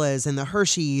Coca-Colas and the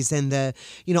Hershey's and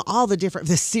all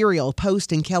the cereal,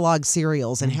 Post and Kellogg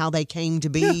cereals and how they came to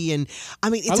be. Yeah. And I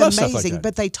mean, it's amazing.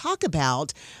 But they talk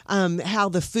about how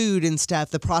the food and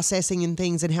stuff, the processing and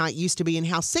things, and how it used to be, and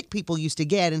how sick people used to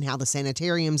get, and how the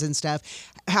sanitariums and stuff,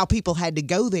 how people had to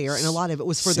go there, and a lot of it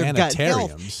was for their gut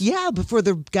health. Yeah, but for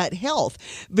their gut health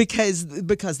because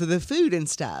of the food and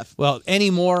stuff. Well,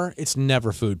 anymore, it's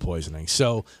never food poisoning.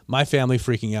 So my family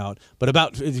freaking out. But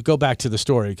go back to the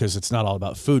story, because it's not all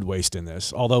about food waste in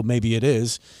this, although maybe it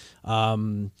is.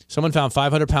 Someone found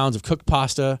 500 pounds of cooked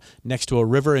pasta next to a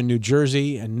river in New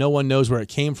Jersey, and no one knows where it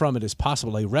came from. It is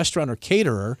possible a restaurant or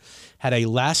caterer had a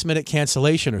last-minute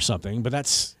cancellation or something, but that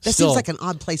seems like an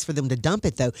odd place for them to dump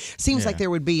it, though. Seems like there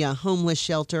would be a homeless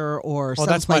shelter or some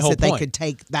place that they could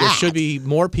take that. There should be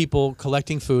more people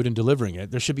collecting food and delivering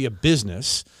it. There should be a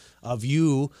business of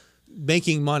you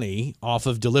making money off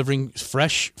of delivering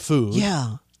fresh food.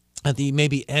 Yeah. At the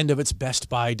maybe end of its best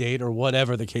by date or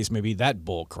whatever the case may be, that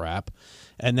bull crap,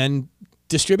 and then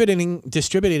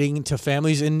distributing to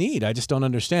families in need. I just don't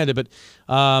understand it. But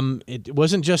it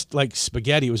wasn't just like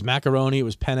spaghetti. It was macaroni. It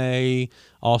was penne,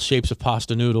 all shapes of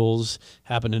pasta noodles.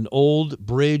 Happened in Old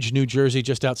Bridge, New Jersey,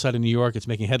 just outside of New York. It's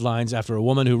making headlines after a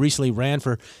woman who recently ran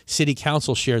for city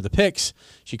council shared the pics.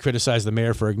 She criticized the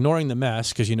mayor for ignoring the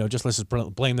mess because, just let's just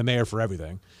blame the mayor for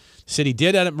everything. City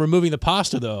did end up removing the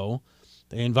pasta, though.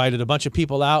 They invited a bunch of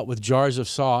people out with jars of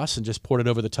sauce and just poured it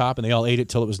over the top, and they all ate it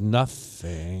till it was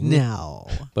nothing. No.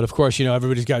 But, of course,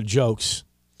 everybody's got jokes.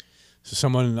 So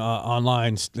someone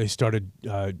online, they started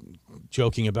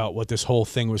joking about what this whole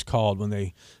thing was called when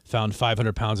they found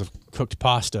 500 pounds of cooked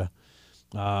pasta.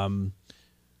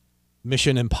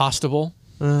 Mission Impossible.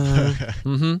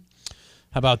 Mm-hmm.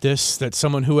 How about this? That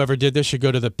whoever did this should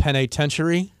go to the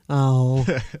penitentiary. Oh.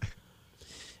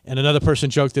 And another person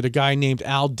joked that a guy named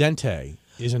Al Dente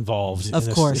is involved. Of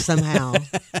course, somehow.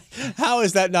 How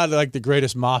is that not like the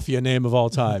greatest mafia name of all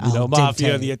time?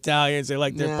 Mafia, the Italians, they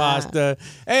like their pasta.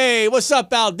 Hey, what's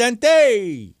up, Al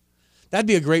Dente? That'd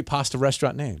be a great pasta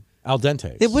restaurant name. Al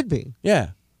Dente. It would be.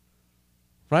 Yeah.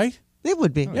 Right? It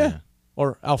would be. Oh, yeah.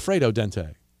 Or Alfredo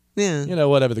Dente. Yeah.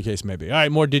 Whatever the case may be. All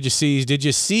right, more Did You Sees. Did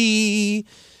you see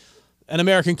an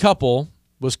American couple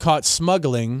was caught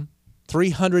smuggling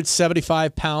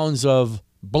 375 pounds of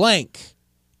blank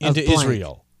into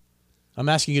Israel? I'm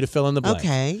asking you to fill in the blank.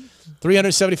 Okay.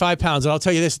 375 pounds. And I'll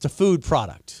tell you this, it's a food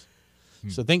product.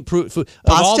 So think food.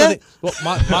 Pasta?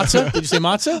 Matzah? Did you say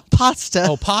matzah? Pasta.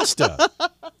 Oh, pasta.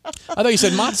 I thought you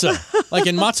said matzah, like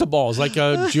in matzah balls, like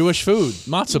a Jewish food.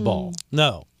 Matzah ball.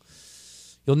 No.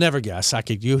 You'll never guess. I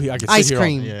could sit ice here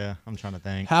cream. Yeah, I'm trying to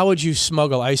think. How would you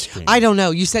smuggle ice cream? I don't know.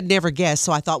 You said never guess,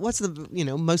 so I thought, what's the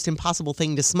most impossible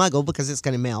thing to smuggle because it's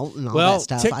going to melt and all that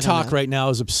stuff. TikTok right now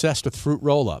is obsessed with fruit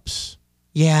roll-ups.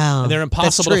 Yeah, and they're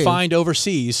impossible to find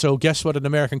overseas. So guess what? An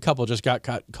American couple just got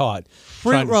caught.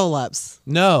 Fruit roll-ups.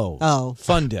 No. Oh.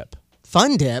 Fun Dip.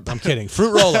 Fun Dip? I'm kidding.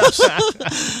 Fruit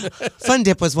roll-ups. Fun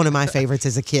Dip was one of my favorites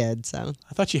as a kid. So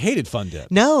I thought you hated Fun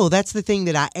Dip. No, that's the thing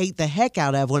that I ate the heck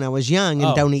out of when I was young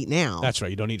and don't eat now. That's right.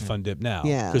 You don't eat Fun Dip now.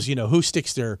 Yeah. Because, who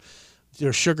sticks their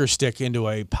sugar stick into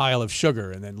a pile of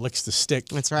sugar and then licks the stick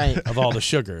That's right. of all the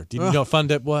sugar? Did you know what Fun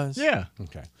Dip was? Yeah.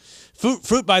 Okay.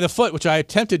 Fruit by the foot, which I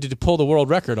attempted to pull the world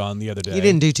record on the other day. You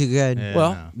didn't do too good.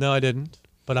 Yeah, no, I didn't.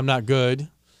 But I'm not good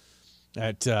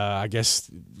at, I guess,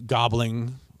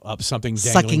 gobbling up something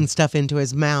dangling. Sucking stuff into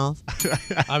his mouth.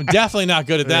 I'm definitely not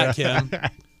good at that, Kim.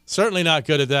 Certainly not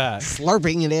good at that.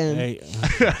 Slurping it in. Hey,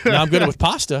 now I'm good with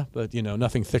pasta, but,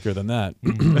 nothing thicker than that.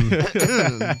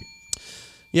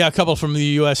 Yeah, a couple from the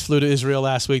U.S. flew to Israel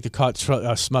last week to caught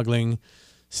smuggling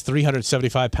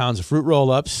 375 pounds of fruit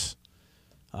roll-ups.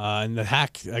 And the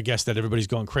hack, I guess, that everybody's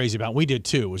going crazy about, and we did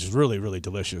too, which was really, really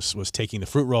delicious, was taking the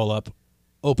fruit roll-up,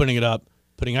 opening it up,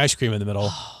 putting ice cream in the middle,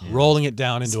 rolling it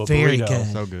down into a burrito. Good.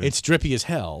 So good. It's drippy as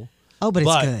hell. Oh, but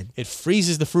it's good. It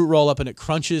freezes the fruit roll-up and it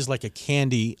crunches like a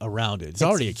candy around it. It's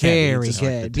already a candy. Very it's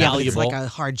good. Malleable. It's like a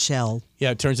hard shell.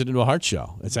 Yeah, it turns it into a hard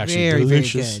shell. It's actually very,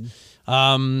 delicious. Very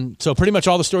good. So pretty much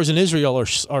all the stores in Israel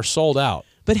are sold out.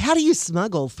 But how do you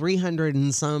smuggle 300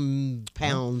 and some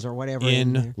pounds or whatever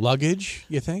in luggage,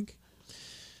 you think?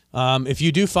 If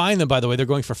you do find them, by the way, they're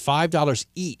going for $5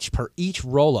 each per each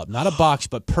roll-up. Not a box,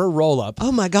 but per roll-up.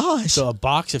 Oh, my gosh. So a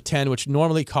box of 10, which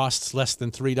normally costs less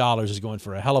than $3, is going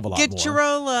for a hell of a lot more. Get your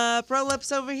roll-up.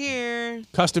 Roll-up's over here.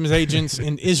 Customs agents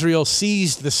in Israel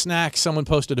seized the snacks. Someone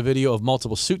posted a video of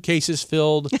multiple suitcases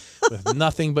filled with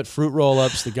nothing but fruit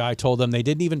roll-ups. The guy told them they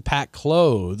didn't even pack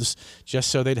clothes just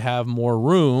so they'd have more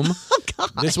room. Oh,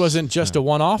 gosh. This wasn't just a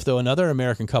one-off, though. Another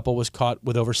American couple was caught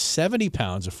with over 70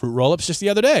 pounds of fruit roll-ups just the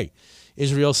other day.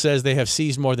 Israel says they have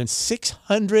seized more than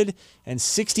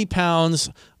 660 pounds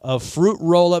of fruit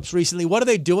roll-ups recently. What are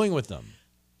they doing with them?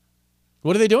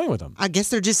 What are they doing with them? I guess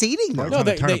they're just eating them. They're trying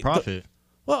to turn a profit.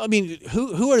 Well, I mean,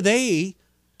 who are they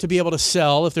to be able to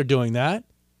sell if they're doing that?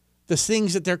 The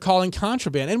things that they're calling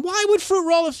contraband. And why would fruit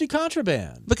roll-ups be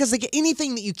contraband? Because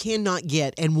anything that you cannot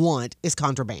get and want is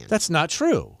contraband. That's not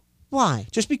true. Why?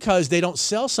 Just because they don't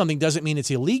sell something doesn't mean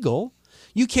it's illegal.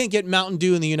 You can't get Mountain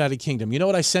Dew in the United Kingdom. You know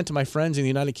what I sent to my friends in the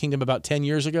United Kingdom about 10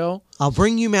 years ago? I'll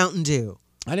bring you Mountain Dew.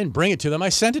 I didn't bring it to them. I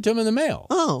sent it to them in the mail.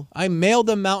 Oh. I mailed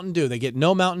them Mountain Dew. They get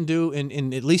no Mountain Dew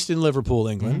in at least in Liverpool,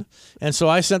 England. And so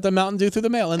I sent them Mountain Dew through the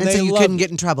mail. And so you loved couldn't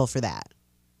get in trouble for that.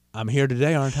 I'm here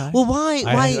today, aren't I? Well, why?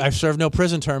 I've served no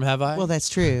prison term, have I? Well, that's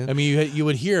true. I mean, you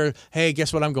would hear, hey,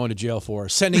 guess what I'm going to jail for?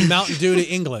 Sending Mountain Dew to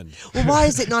England. Well, why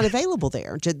is it not available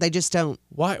there? They just don't.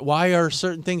 Why are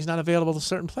certain things not available to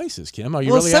certain places, Kim? Are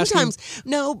you Well, really sometimes asking?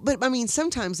 no, but I mean,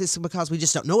 sometimes it's because we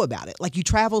just don't know about it. Like you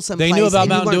travel someplace. They knew about and you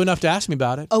Mountain Dew weren't- enough to ask me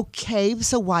about it. Okay,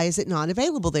 so why is it not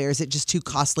available there? Is it just too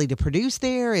costly to produce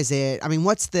there? Is it? I mean,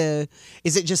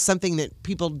 is it just something that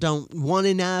people don't want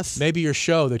enough? Maybe your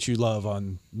show that you love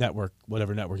on network,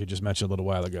 whatever network you just mentioned a little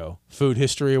while ago, Food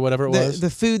History or whatever it was. The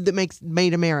food that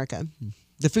made America,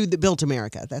 the food that built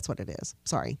America. That's what it is.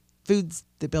 Sorry, foods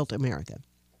that built America.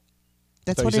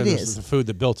 That's what it is. The food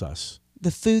that built us.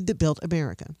 The food that built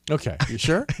America. Okay, you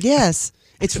sure? Yes,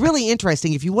 it's really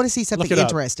interesting. If you want to see something Look it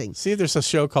interesting, up. See, there's a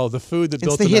show called The Food That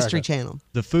Built it's the America. History Channel.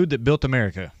 The food that built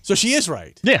America. So she is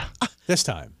right. Yeah. This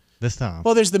time.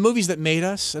 Well, there's the movies that made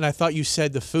us, and I thought you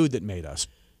said the food that made us.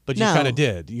 But you No. kind of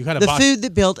did. You kind of The food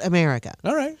that built America.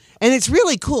 All right. And it's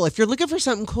really cool. If you're looking for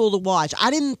something cool to watch, I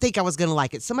didn't think I was going to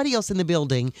like it. Somebody else in the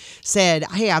building said,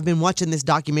 hey, I've been watching this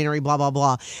documentary, blah, blah,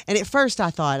 blah. And at first I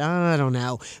thought, I don't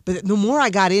know. But the more I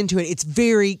got into it, it's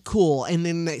very cool. And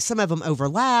then some of them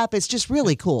overlap. It's just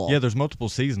really cool. Yeah, there's multiple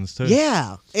seasons, too.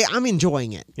 Yeah. I'm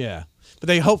enjoying it. Yeah.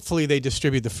 But hopefully they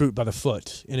distribute the fruit by the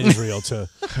foot in Israel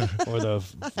or the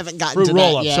I haven't gotten fruit to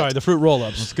roll-ups. that yet. Sorry, the fruit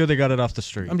roll-ups. It's good they got it off the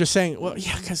street. I'm just saying, well,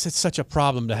 yeah, because it's such a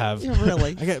problem to have. Yeah,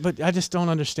 really. But I just don't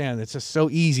understand. It's just so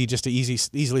easy just to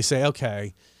easily say,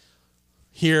 okay,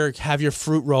 here, have your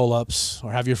fruit roll-ups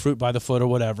or have your fruit by the foot or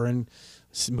whatever, and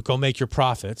go make your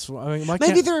profits. I mean,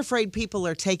 Maybe they're afraid people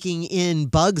are taking in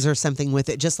bugs or something with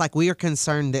it, just like we are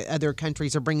concerned that other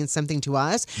countries are bringing something to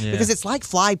us. Yeah. Because it's like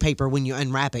fly paper when you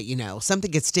unwrap it,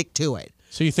 something could stick to it.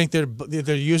 So you think they're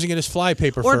using it as fly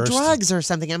paper Or first? drugs or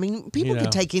something. I mean, people You know.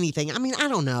 could take anything. I mean, I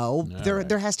don't know.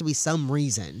 There has to be some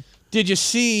reason. Did you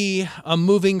see a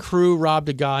moving crew robbed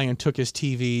a guy and took his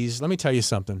TVs? Let me tell you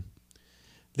something.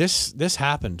 This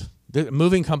happened. The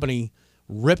moving company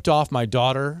ripped off my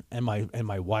daughter and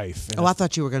my wife. Oh, I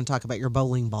thought you were going to talk about your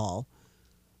bowling ball.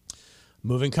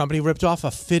 Moving company ripped off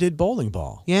a fitted bowling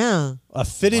ball. Yeah. A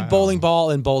fitted bowling ball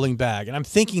and bowling bag. And I'm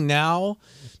thinking now,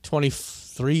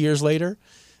 23 years later,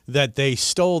 that they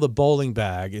stole the bowling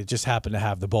bag. It just happened to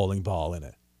have the bowling ball in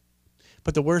it.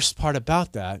 But the worst part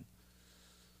about that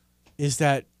is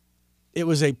that it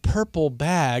was a purple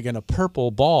bag and a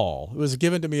purple ball. It was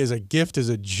given to me as a gift, as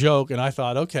a joke, and I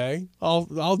thought, okay,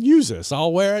 I'll use this.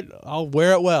 I'll wear it. I'll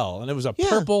wear it well. And it was a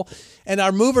purple, and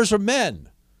our movers were men.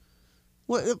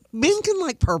 Well, men can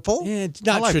like purple. Yeah,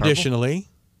 not traditionally.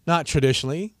 Not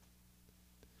traditionally.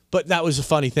 But that was a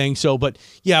funny thing. So, but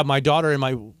yeah, my daughter and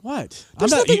my what?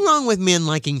 There's nothing wrong with men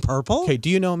liking purple. Okay, do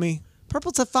you know me?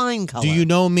 Purple's a fine color. Do you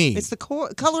know me? It's the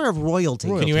color of royalty.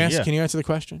 Can you answer the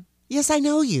question? Yes, I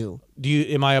know you.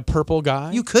 Am I a purple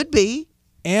guy? You could be.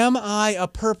 Am I a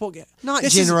purple guy? Not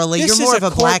generally. You're more of a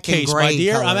court black and case, gray my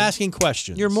dear. color. I'm asking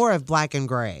questions. You're more of black and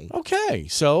gray. Okay,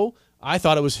 so I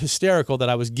thought it was hysterical that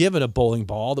I was given a bowling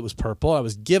ball that was purple. I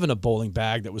was given a bowling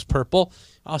bag that was purple.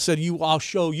 I said, I'll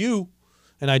show you.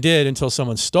 And I did until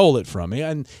someone stole it from me.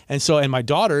 And my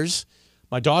daughter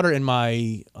and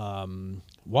my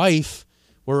wife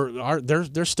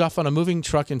their stuff on a moving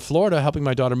truck in Florida, helping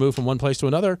my daughter move from one place to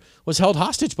another, was held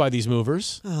hostage by these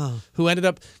movers who ended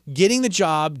up getting the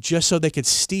job just so they could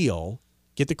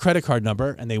get the credit card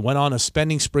number, and they went on a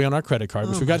spending spree on our credit card,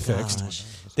 which we got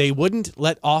fixed. They wouldn't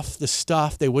let off the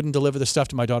stuff. They wouldn't deliver the stuff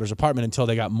to my daughter's apartment until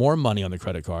they got more money on the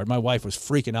credit card. My wife was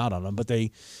freaking out on them, but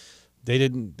they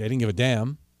didn't give a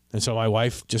damn. And so my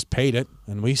wife just paid it,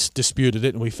 and we disputed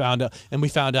it, and we found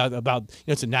out about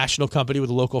it's a national company with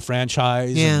a local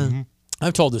franchise. Yeah,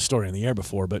 I've told this story on the air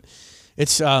before, but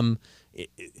it's I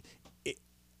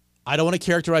don't want to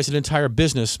characterize an entire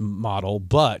business model,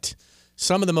 but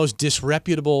some of the most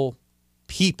disreputable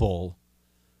people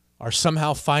are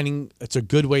somehow finding it's a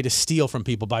good way to steal from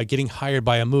people by getting hired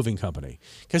by a moving company,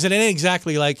 because it ain't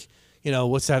exactly like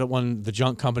what's that one, the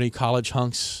junk company, College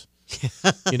Hunks.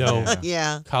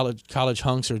 Yeah. College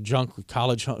hunks or junk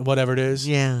college, whatever it is.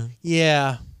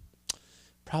 Yeah.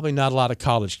 Probably not a lot of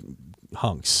college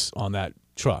hunks on that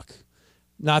truck.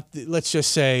 Let's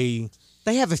just say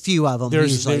they have a few of them.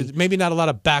 There's maybe not a lot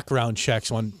of background checks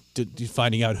on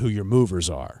finding out who your movers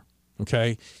are.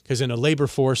 Okay, because in a labor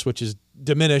force which is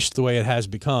diminished the way it has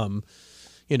become,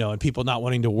 and people not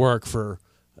wanting to work for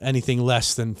anything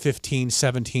less than $15,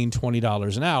 $17,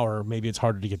 $20 an hour, maybe it's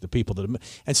harder to get the people that.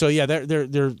 And so, yeah,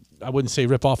 they're I wouldn't say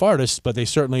rip-off artists, but they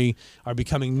certainly are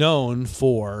becoming known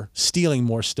for stealing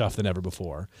more stuff than ever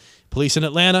before. Police in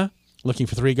Atlanta looking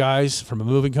for 3 guys from a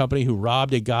moving company who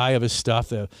robbed a guy of his stuff.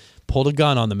 They pulled a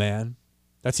gun on the man.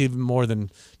 That's even more than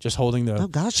just holding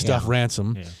the stuff yeah.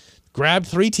 ransom. Yeah. Grabbed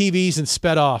 3 TVs and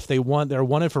sped off. They're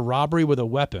wanted for robbery with a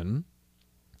weapon.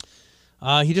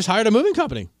 He just hired a moving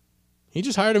company.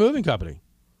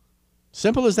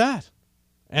 Simple as that.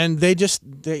 And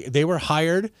they were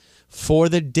hired for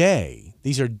the day.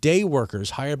 These are day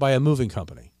workers hired by a moving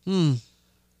company.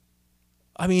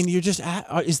 I mean,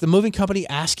 is the moving company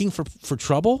asking for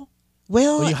trouble?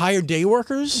 Well, when you hire day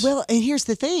workers? Well, and here's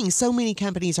the thing. So many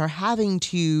companies are having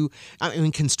to,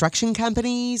 construction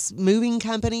companies, moving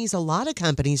companies, a lot of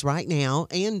companies right now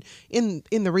and in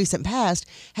the recent past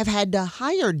have had to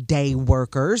hire day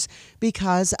workers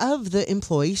because of the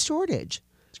employee shortage.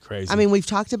 It's crazy. I mean, we've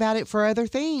talked about it for other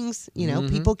things.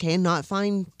 People cannot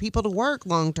find people to work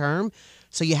long term,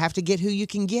 so you have to get who you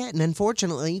can get. And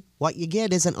unfortunately, what you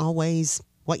get isn't always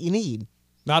what you need.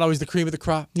 Not always the cream of the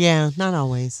crop. Yeah, not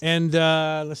always. And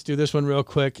let's do this one real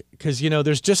quick because,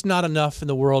 there's just not enough in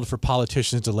the world for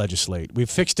politicians to legislate. We've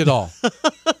fixed it all.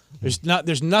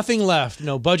 There's nothing left.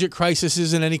 No budget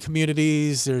crises in any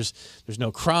communities. There's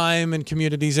no crime in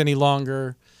communities any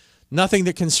longer. Nothing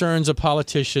that concerns a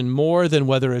politician more than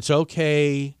whether it's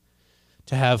okay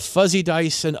to have fuzzy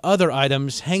dice and other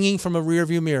items hanging from a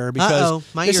rearview mirror. Because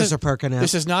my ears are perking up.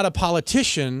 This is not a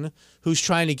politician who's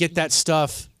trying to get that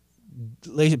stuff,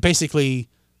 basically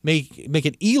make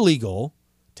it illegal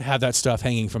to have that stuff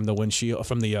hanging from the windshield,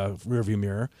 from the rearview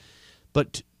mirror,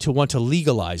 but to want to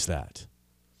legalize that.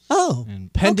 Oh,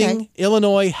 and pending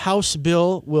Illinois House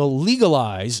bill will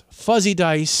legalize fuzzy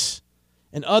dice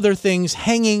and other things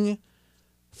hanging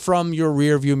from your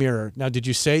rearview mirror. Now, did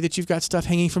you say that you've got stuff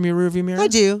hanging from your rearview mirror? I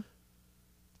do.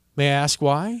 May I ask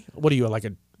why? What are you, like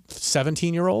a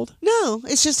 17-year-old? No,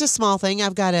 it's just a small thing.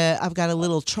 I've got a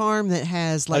little charm that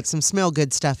has some smell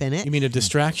good stuff in it. You mean a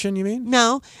distraction, you mean?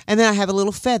 No, and then I have a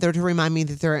little feather to remind me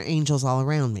that there are angels all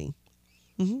around me.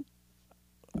 Mm-hmm.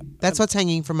 That's what's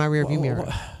hanging from my rearview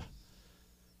mirror.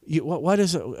 What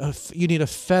is it? You need a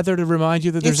feather to remind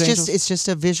you that there's angels? It's just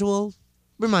a visual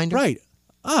reminder. Right.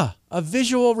 A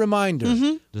visual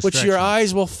reminder, which your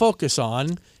eyes will focus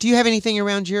on. Do you have anything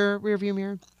around your rearview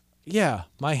mirror? Yeah,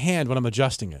 my hand when I'm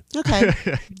adjusting it. Okay.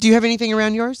 Do you have anything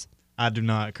around yours? I do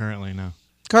not currently, no.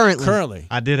 Currently.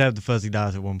 I did have the fuzzy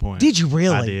dice at one point. Did you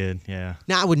really? I did, yeah.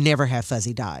 Now, I would never have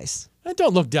fuzzy dice.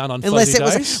 Don't look down on fuzzy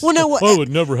dice. I would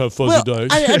never have fuzzy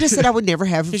dice. I just said I would never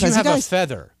have fuzzy dice. Because you have a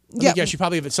feather. Yeah. Yes, you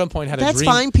probably have at some point had a That's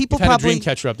dream. fine. People had probably a dream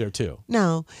catcher up there too.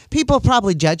 No, people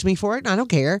probably judge me for it, and I don't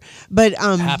care. But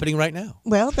happening right now.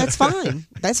 Well, that's fine.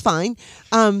 That's fine.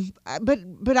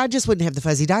 But I just wouldn't have the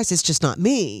fuzzy dice. It's just not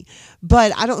me.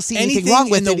 But I don't see anything wrong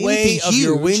with it. Anything in the way of huge.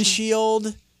 Your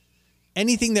windshield,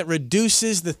 anything that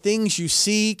reduces the things you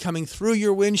see coming through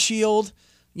your windshield,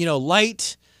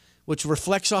 light, which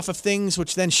reflects off of things,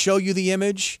 which then show you the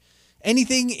image.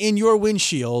 Anything in your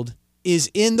windshield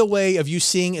is in the way of you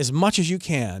seeing as much as you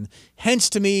can. Hence,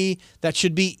 to me, that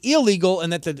should be illegal,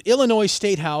 and that the Illinois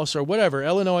State House or whatever,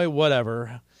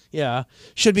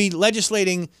 should be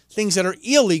legislating things that are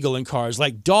illegal in cars,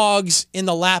 like dogs in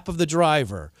the lap of the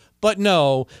driver. But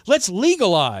no, let's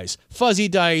legalize fuzzy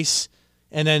dice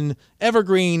and then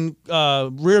evergreen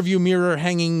rearview mirror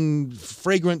hanging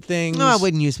fragrant things. No, I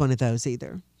wouldn't use one of those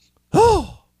either.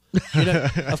 Oh!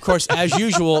 Of course, as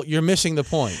usual, you're missing the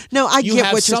point. No, I you get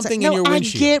have what you're something saying. in your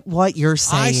windshield. I get what you're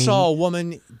saying. I saw a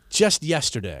woman just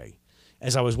yesterday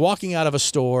as I was walking out of a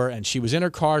store, and she was in her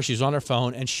car, she was on her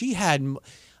phone, and she had,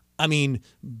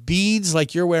 beads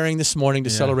like you're wearing this morning to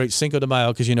celebrate Cinco de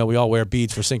Mayo, because we all wear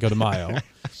beads for Cinco de Mayo.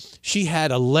 She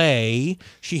had a lei.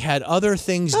 She had other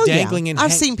things dangling in.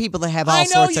 I've seen people that have all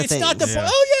sorts of things. Not the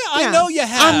I know you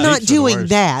have. I'm not doing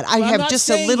that. I have just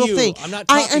a little thing. I'm not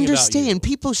I talking understand about you.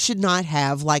 People should not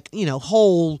have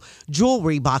whole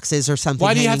jewelry boxes or something.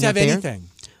 Why do you have to have there. anything?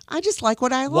 I just like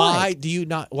what I like. Why do you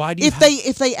not? Why do you?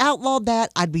 If they outlawed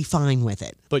that, I'd be fine with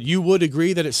it. But you would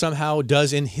agree that it somehow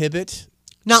does inhibit.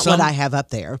 Not what I have up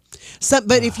there.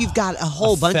 But if you've got a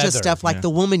whole bunch of stuff like the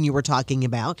woman you were talking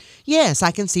about, yes,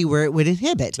 I can see where it would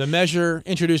inhibit. The measure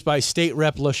introduced by State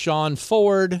Rep LaShawn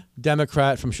Ford,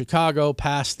 Democrat from Chicago,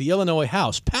 passed the Illinois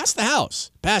House. Passed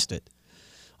it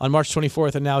on March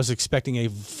 24th, and now is expecting a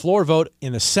floor vote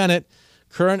in the Senate.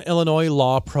 Current Illinois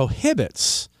law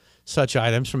prohibits such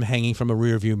items from hanging from a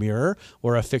rearview mirror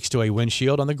or affixed to a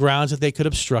windshield on the grounds that they could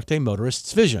obstruct a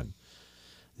motorist's vision.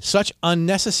 Such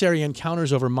unnecessary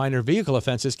encounters over minor vehicle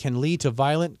offenses can lead to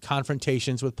violent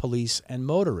confrontations with police and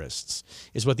motorists,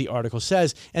 is what the article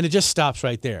says. And it just stops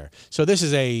right there. So this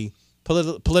is a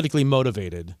politically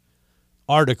motivated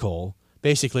article.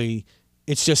 Basically,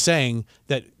 it's just saying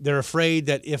that they're afraid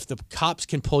that if the cops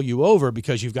can pull you over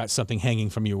because you've got something hanging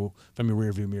from your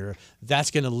rearview mirror, that's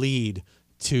going to lead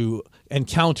to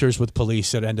encounters with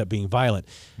police that end up being violent.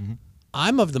 Mm-hmm.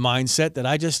 I'm of the mindset that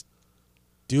I just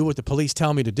do what the police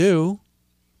tell me to do,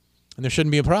 and there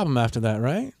shouldn't be a problem after that,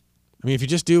 right? I mean, if you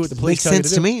just do what the police tell you to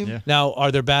do. Makes sense to me. Yeah. Now,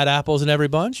 are there bad apples in every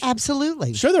bunch?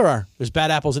 Absolutely. Sure there are. There's bad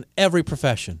apples in every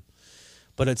profession.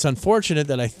 But it's unfortunate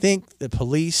that I think the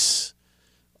police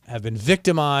have been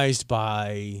victimized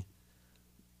by,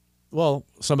 well,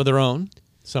 some of their own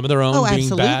being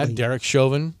absolutely. bad. Derek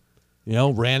Chauvin,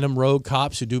 random rogue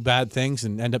cops who do bad things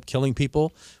and end up killing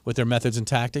people with their methods and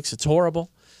tactics. It's horrible.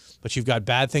 But you've got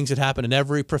bad things that happen in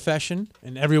every profession,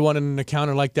 and everyone in an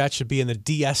encounter like that should be in the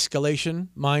de-escalation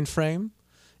mind frame.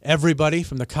 Everybody,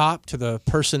 from the cop to the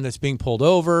person that's being pulled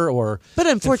over, But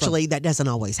unfortunately, that doesn't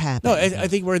always happen. No, I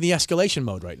think we're in the escalation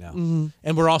mode right now,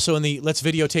 and we're also in the let's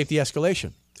videotape the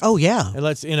escalation. Oh yeah, and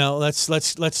let's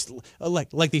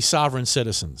like these sovereign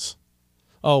citizens.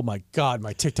 Oh my God,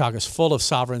 my TikTok is full of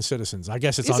sovereign citizens. I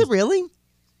guess it's Is it really?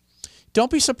 Don't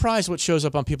be surprised what shows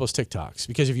up on people's TikToks,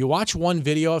 because if you watch one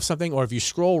video of something, or if you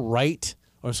scroll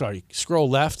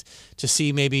left to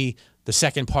see maybe the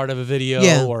second part of a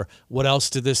video or what else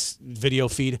did this video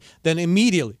feed, then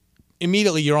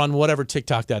immediately you're on whatever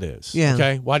TikTok that is. Yeah.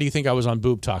 Okay. Why do you think I was on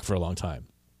Boob Talk for a long time?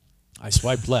 I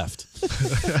swiped left.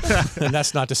 And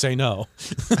that's not to say no.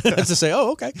 That's to say,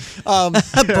 oh, okay.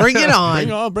 Bring it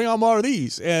on. Bring on more of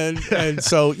these. And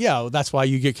so, yeah, that's why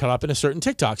you get caught up in a certain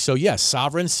TikTok. So, yes,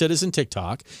 sovereign citizen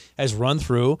TikTok has run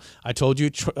through. I told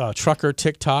you trucker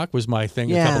TikTok was my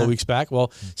thing a couple of weeks back.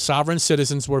 Well, sovereign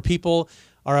citizens, where people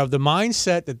are of the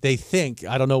mindset that they think,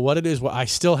 I don't know what it is, I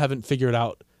still haven't figured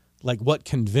out like what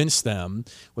convinced them,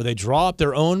 where they draw up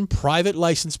their own private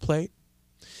license plate.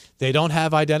 They don't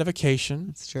have identification.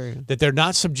 That's true. That they're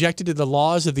not subjected to the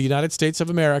laws of the United States of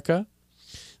America.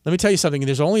 Let me tell you something.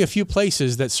 There's only a few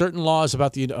places that certain laws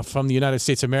from the United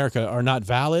States of America are not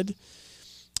valid.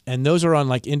 And those are on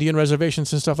like Indian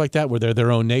reservations and stuff like that, where they're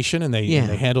their own nation and they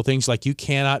handle things like you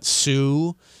cannot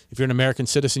sue. If you're an American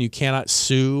citizen, you cannot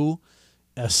sue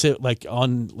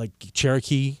on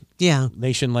Cherokee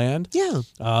Nation land. Yeah.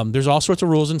 There's all sorts of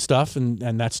rules and stuff,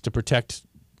 and that's to protect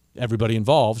everybody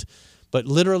involved. But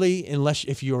literally,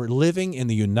 if you're living in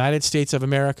the United States of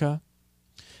America,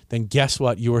 then guess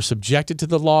what? You are subjected to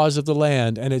the laws of the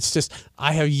land. And it's just,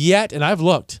 I've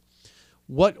looked.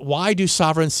 Why do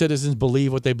sovereign citizens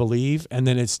believe what they believe? And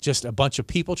then it's just a bunch of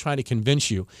people trying to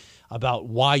convince you about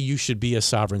why you should be a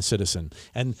sovereign citizen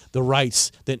and the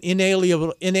rights, the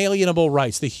inalienable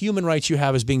rights, the human rights you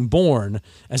have as being born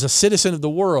as a citizen of the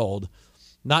world,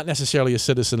 not necessarily a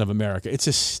citizen of America. It's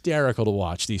hysterical to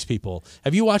watch these people.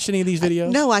 Have you watched any of these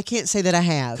videos? No, I can't say that I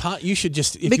have. You should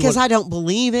just... Because I don't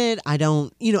believe it. I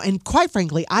don't, and quite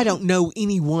frankly, I don't know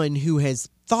anyone who has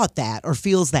thought that or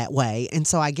feels that way. And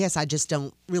so I guess I just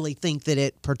don't really think that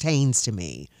it pertains to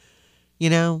me,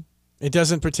 It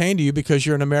doesn't pertain to you because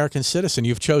you're an American citizen.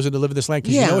 You've chosen to live in this land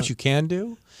because you know what you can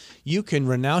do? You can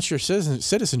renounce your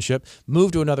citizenship,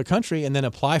 move to another country, and then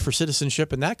apply for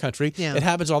citizenship in that country. Yeah. It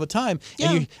happens all the time.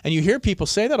 Yeah. And you hear people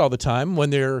say that all the time when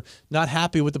they're not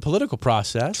happy with the political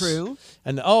process. True.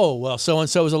 And,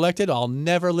 so-and-so is elected. I'll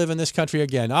never live in this country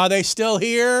again. Are they still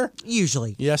here?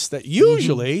 Usually. Yes,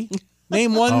 usually.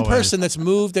 Name one person that's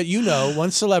moved that one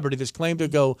celebrity that's claimed to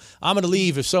go, I'm going to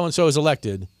leave if so-and-so is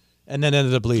elected, and then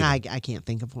ended up leaving. I can't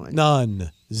think of one. None.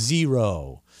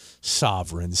 Zero.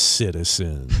 Sovereign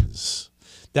citizens.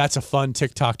 That's a fun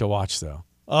TikTok to watch, though.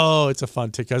 Oh, it's a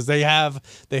fun TikTok because they have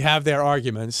their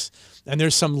arguments, and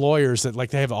there's some lawyers that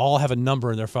they all have a number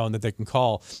in their phone that they can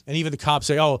call, and even the cops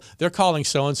say, "Oh, they're calling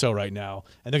so and so right now,"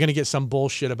 and they're going to get some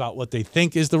bullshit about what they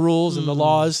think is the rules and the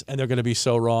laws, and they're going to be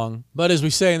so wrong. But as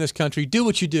we say in this country, do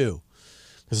what you do,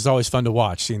 because it's always fun to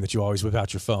watch, seeing that you always whip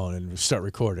out your phone and start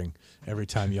recording every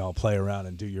time you all play around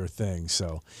and do your thing.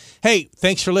 So, hey,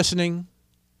 thanks for listening.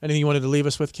 Anything you wanted to leave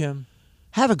us with, Kim?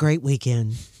 Have a great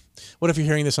weekend. What if you're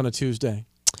hearing this on a Tuesday?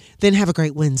 Then have a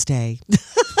great Wednesday.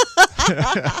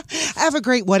 Have a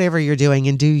great whatever you're doing,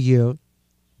 and do you.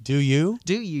 Do you?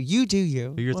 Do you. You do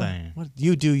you. Do your thing. What,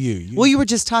 you do you. Well, you were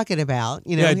just talking about,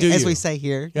 as we say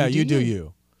here. Yeah, you do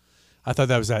you. I thought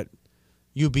that was that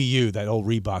you be you, that old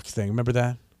Reebok thing. Remember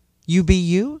that? You be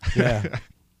you? Yeah.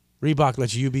 Reebok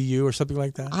lets you be you or something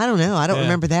like that. I don't know. I don't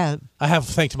remember that. I have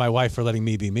thanked my wife for letting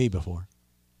me be me before.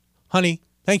 Honey,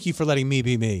 thank you for letting me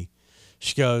be me.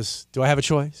 She goes, do I have a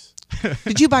choice?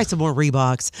 Did you buy some more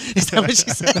Reeboks? Is that what she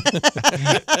said?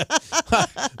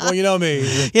 Well, you know me.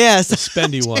 Yes. The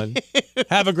spendy one.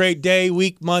 Have a great day,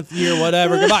 week, month, year,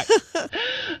 whatever. Goodbye.